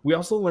 We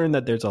also learned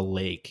that there's a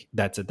lake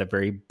that's at the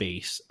very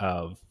base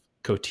of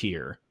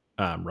Kotir,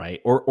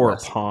 right? Or a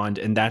Yes. pond,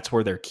 and that's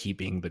where they're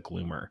keeping the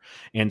Gloomer.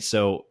 And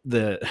so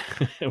the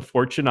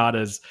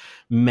Fortunata's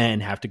men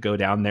have to go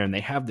down there, and they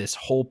have this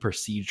whole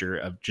procedure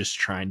of just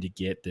trying to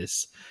get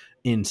this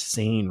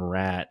insane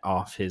rat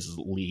off his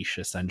leash,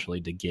 essentially,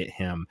 to get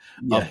him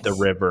up the Yes.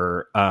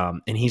 river.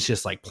 And he's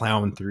just like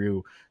plowing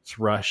through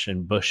thrush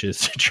and bushes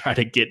to try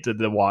to get to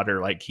the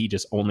water. Like he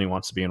just only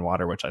wants to be in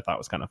water, which I thought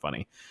was kind of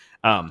funny.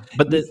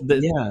 But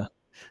Yeah.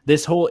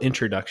 this whole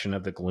introduction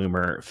of the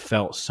Gloomer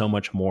felt so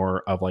much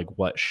more of like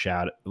what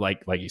Shadow,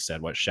 like you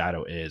said, what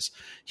Shadow is.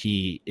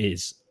 He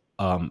is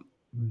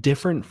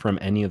different from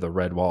any of the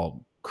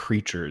Redwall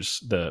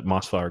creatures, the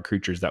Mossflower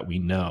creatures that we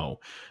know.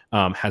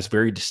 Has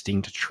very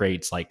distinct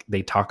traits. Like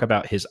they talk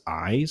about his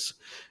eyes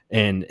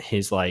and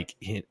his like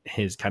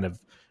his kind of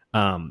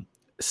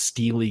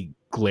steely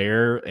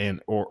glare,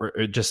 and or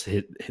just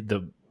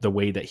the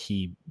way that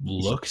he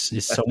looks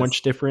is so Yes.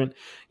 much different.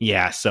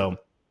 Yeah, so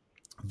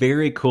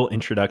very cool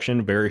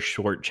introduction, very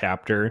short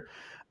chapter.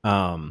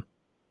 Um,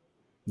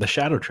 the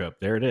Shadow Trope,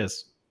 there it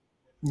is.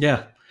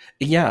 Yeah.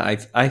 Yeah,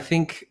 I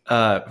think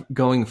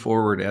going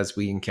forward as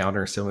we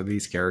encounter some of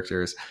these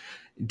characters,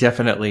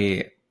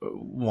 definitely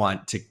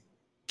want to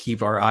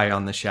keep our eye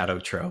on the shadow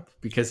trope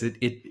because it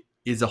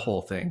is a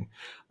whole thing.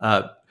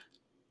 Uh,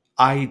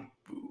 I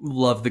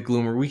love the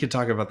Gloomer. We could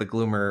talk about the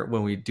Gloomer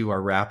when we do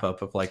our wrap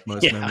up of like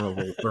most Yeah,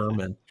 memorable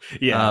vermin.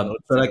 yeah.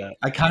 Let's But do that.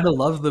 I kind of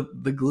love the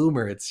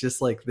Gloomer. It's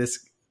just like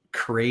this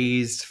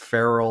crazed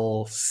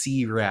feral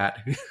sea rat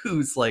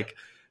who's like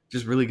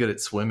just really good at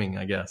swimming,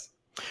 I guess.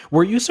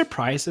 Were you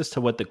surprised as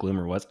to what the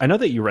Gloomer was? I know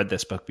that you read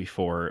this book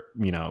before,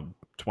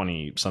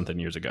 20 something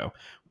years ago,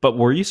 but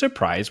were you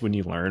surprised when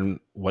you learned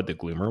what the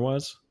Gloomer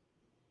was?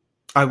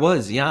 I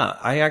was, yeah.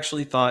 I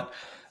actually thought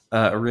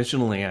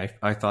originally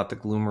I thought the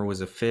Gloomer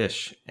was a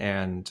fish,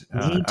 and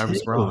Me I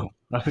was too. wrong.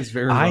 I was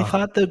very I wrong.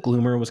 thought the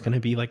Gloomer was going to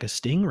be like a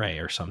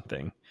stingray or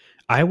something.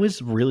 I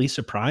was really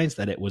surprised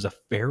that it was a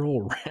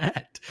feral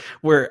rat,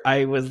 where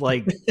I was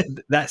like,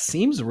 that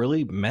seems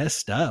really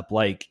messed up.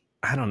 Like,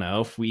 I don't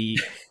know if we,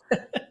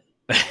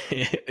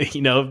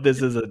 if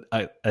this is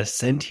a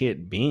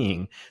sentient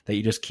being that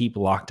you just keep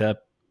locked up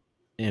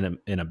in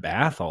a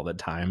bath all the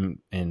time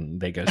and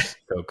they go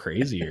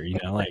crazier,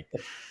 like,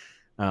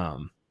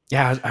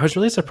 yeah, I was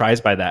really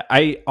surprised by that.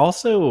 I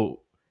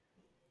also,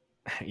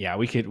 yeah,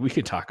 we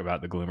could talk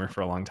about the Gloomer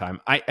for a long time.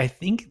 I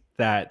think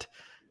that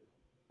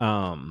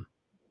um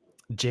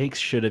Jake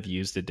should have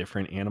used a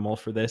different animal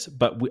for this,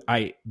 but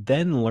I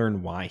then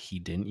learned why he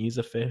didn't use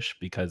a fish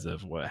because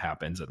of what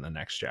happens in the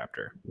next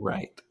chapter.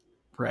 Right,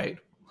 right.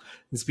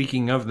 And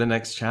speaking of the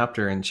next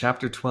chapter, in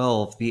chapter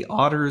 12, the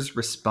otters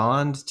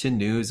respond to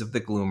news of the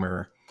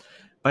Gloomer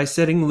by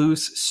setting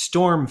loose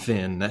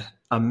Stormfin,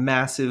 a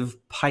massive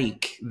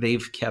pike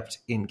they've kept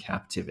in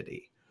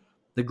captivity.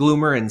 The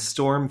Gloomer and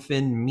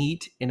Stormfin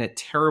meet in a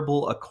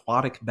terrible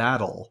aquatic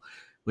battle,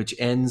 which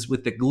ends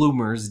with the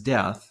Gloomer's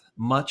death,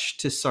 much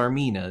to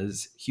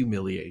Sarmina's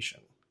humiliation.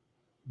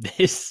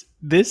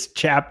 This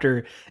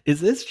chapter,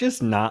 is this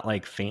just not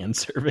like fan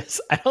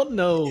service? I don't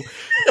know.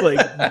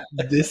 Like,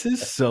 this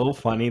is so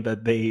funny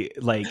that they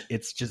like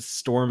it's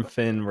just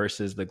Stormfin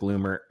versus the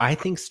Gloomer. I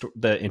think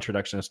the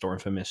introduction of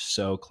Stormfin is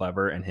so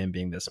clever, and him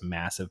being this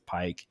massive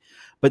pike,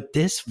 but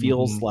this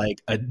feels Mhm.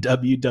 like a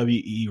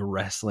WWE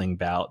wrestling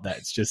bout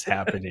that's just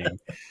happening.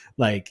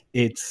 Like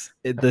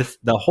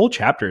the whole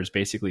chapter is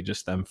basically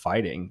just them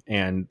fighting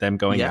and them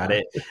going at Yeah.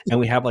 it, and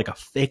we have like a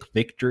fake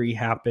victory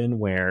happen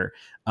where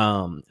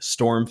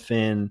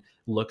Stormfin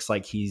looks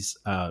like he's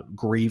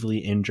gravely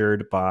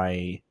injured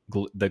by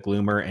the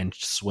Gloomer and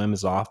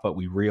swims off, but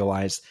we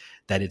realize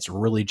that it's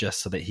really just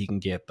so that he can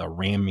get the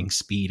ramming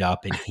speed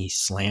up, and he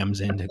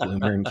slams into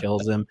Gloomer and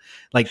kills him.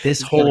 Like this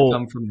He's got to whole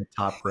come from the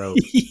top rope.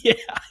 yeah,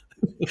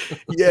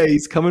 yeah,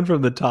 he's coming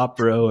from the top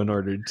row in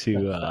order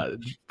to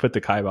put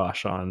the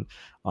kibosh on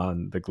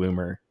the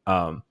Gloomer.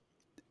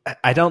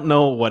 I don't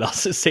know what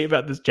else to say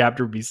about this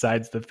chapter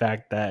besides the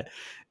fact that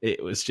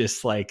it was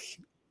just like,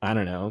 I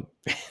don't know,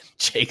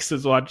 Jake's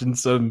was watching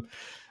some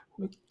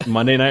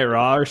Monday Night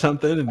Raw or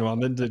something and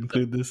wanted to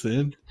include this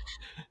in.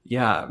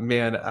 Yeah,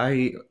 man,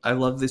 I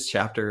love this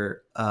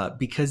chapter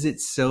because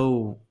it's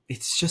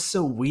just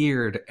so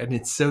weird and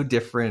it's so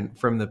different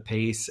from the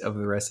pace of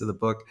the rest of the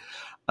book.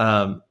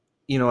 Um,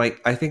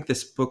 I think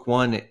this book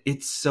one,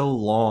 it's so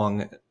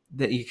long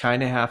that you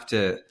kind of have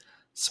to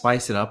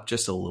spice it up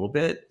just a little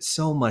bit.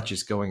 So much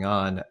is going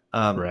on.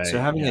 So Right.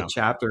 having a Yeah.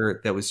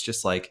 chapter that was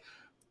just like,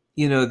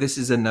 this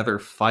is another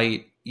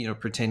fight,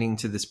 pertaining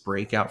to this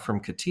breakout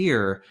from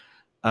Kotir.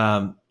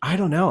 I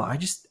don't know.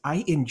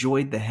 I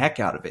enjoyed the heck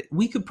out of it.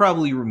 We could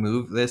probably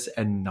remove this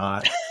and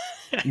not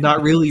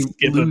really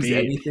Skip a lose beat.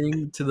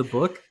 anything to the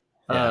book.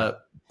 Yeah.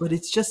 But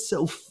it's just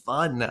so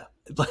fun.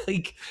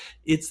 Like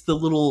it's the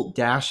little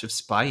dash of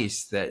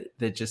spice that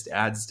just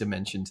adds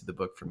dimension to the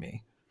book for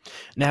me.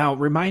 Now,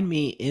 remind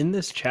me, in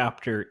this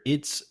chapter,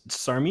 it's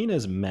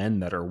Sarmina's men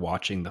that are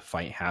watching the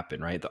fight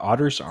happen, right? The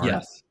otters aren't.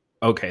 Yes.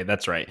 Okay,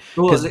 that's right.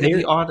 Well, Because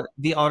they're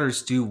the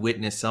otters do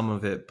witness some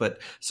of it, but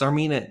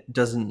Sarmina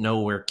doesn't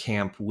know where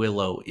Camp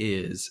Willow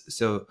is.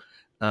 So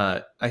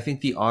I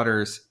think the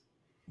otters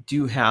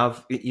do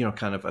have,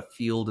 kind of a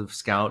field of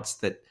scouts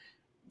that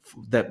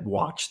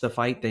watch the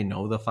fight. They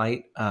know the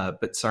fight,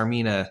 but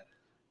Sarmina,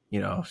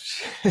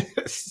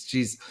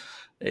 she's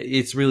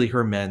it's really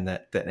her men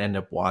that end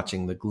up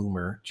watching the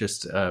Gloomer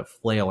just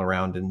flail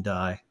around and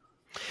die.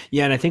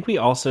 Yeah, and I think we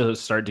also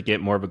start to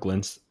get more of a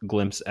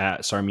glimpse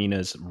at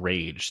Sarmina's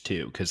rage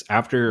too, because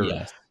after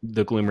Yes.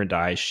 the Gloomer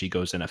dies, she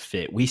goes in a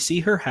fit. We see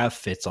her have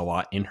fits a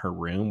lot in her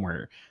room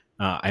where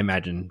I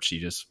imagine she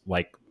just,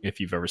 like, if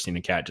you've ever seen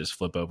a cat just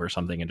flip over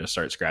something and just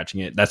start scratching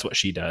it, that's what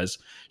she does.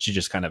 She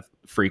just kind of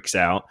freaks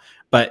out.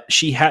 But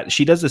she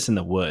does this in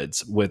the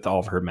woods with all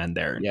of her men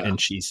there, Yeah. and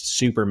she's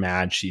super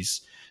mad. She's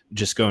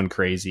just going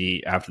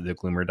crazy after the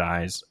Gloomer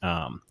dies.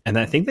 And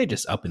I think they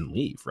just up and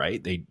leave,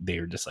 right?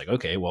 They're just like,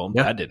 okay, well,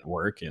 that didn't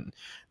work. And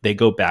they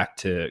go back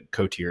to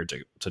Kotir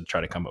to try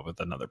to come up with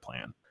another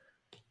plan.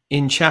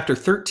 In chapter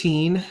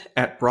 13,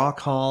 at Brock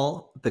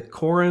Hall, the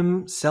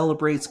Quorum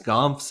celebrates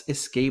Gomph's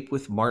escape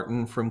with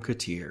Martin from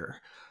Kotir.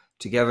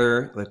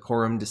 Together, the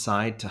Quorum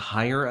decide to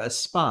hire a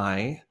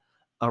spy,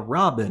 a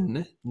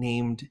robin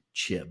named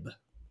Chib.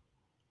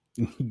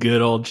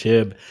 Good old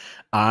Chib.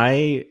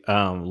 I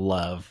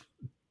love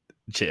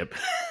Chib.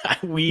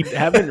 We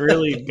haven't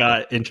really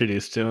got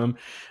introduced to him,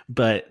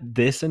 but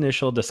this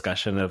initial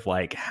discussion of,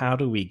 like, how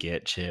do we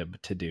get Chib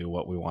to do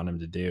what we want him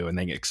to do, and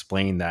they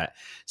explain that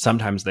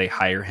sometimes they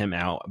hire him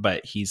out,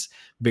 but he's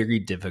very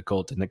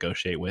difficult to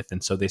negotiate with,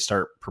 and so they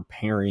start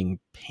preparing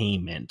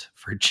payment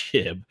for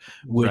Chib,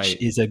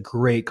 which is a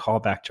great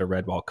callback to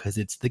Redwall, because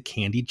it's the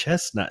candy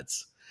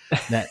chestnuts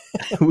that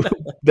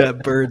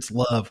that birds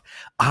love.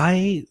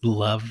 I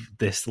love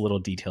this little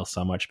detail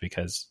so much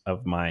because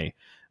of my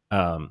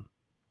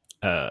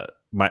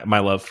my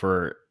love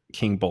for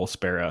King Bull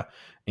Sparrow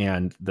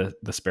and the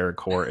Sparrow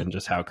Court and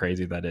just how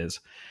crazy that is.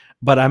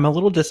 But I'm a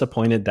little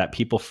disappointed that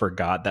people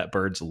forgot that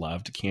birds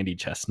loved candy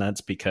chestnuts,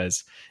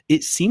 because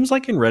it seems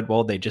like in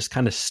Redwall they just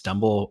kind of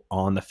stumble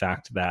on the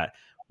fact that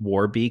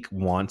Warbeak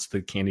wants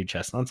the candy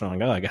chestnuts. I'm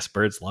like, oh, I guess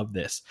birds love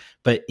this.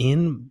 But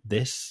in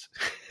this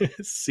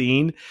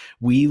scene,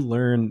 we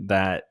learn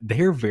that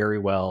they're very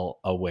well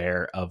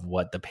aware of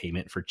what the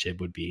payment for Chib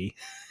would be.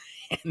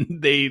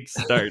 And they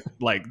start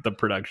like the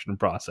production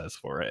process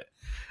for it.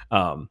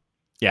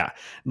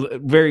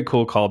 Very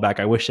cool callback.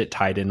 I wish it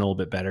tied in a little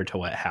bit better to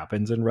what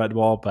happens in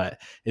Redwall, but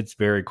it's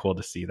very cool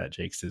to see that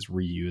Jakes is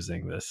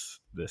reusing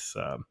this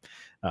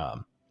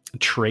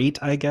trait,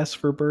 I guess,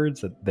 for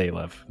birds, that they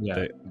love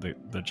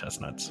the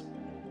chestnuts.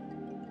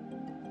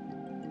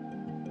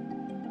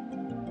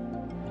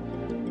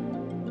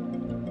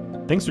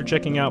 Thanks for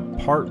checking out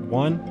part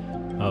 1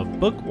 of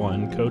Book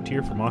 1,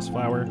 Kotir for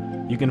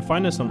Mossflower. You can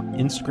find us on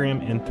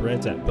Instagram and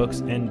Threads at Books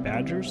and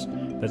Badgers.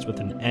 That's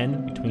with an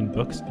N between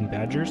Books and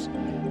Badgers.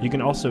 You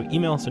can also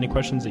email us any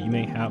questions that you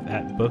may have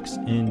at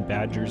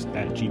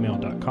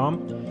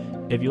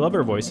booksandbadgers@gmail.com. If you love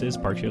our voices,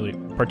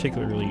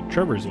 particularly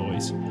Trevor's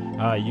voice,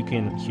 you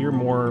can hear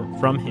more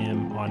from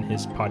him on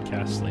his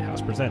podcast, Slate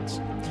House Presents.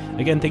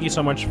 Again, thank you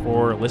so much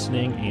for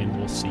listening, and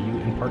we'll see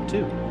you in part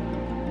 2.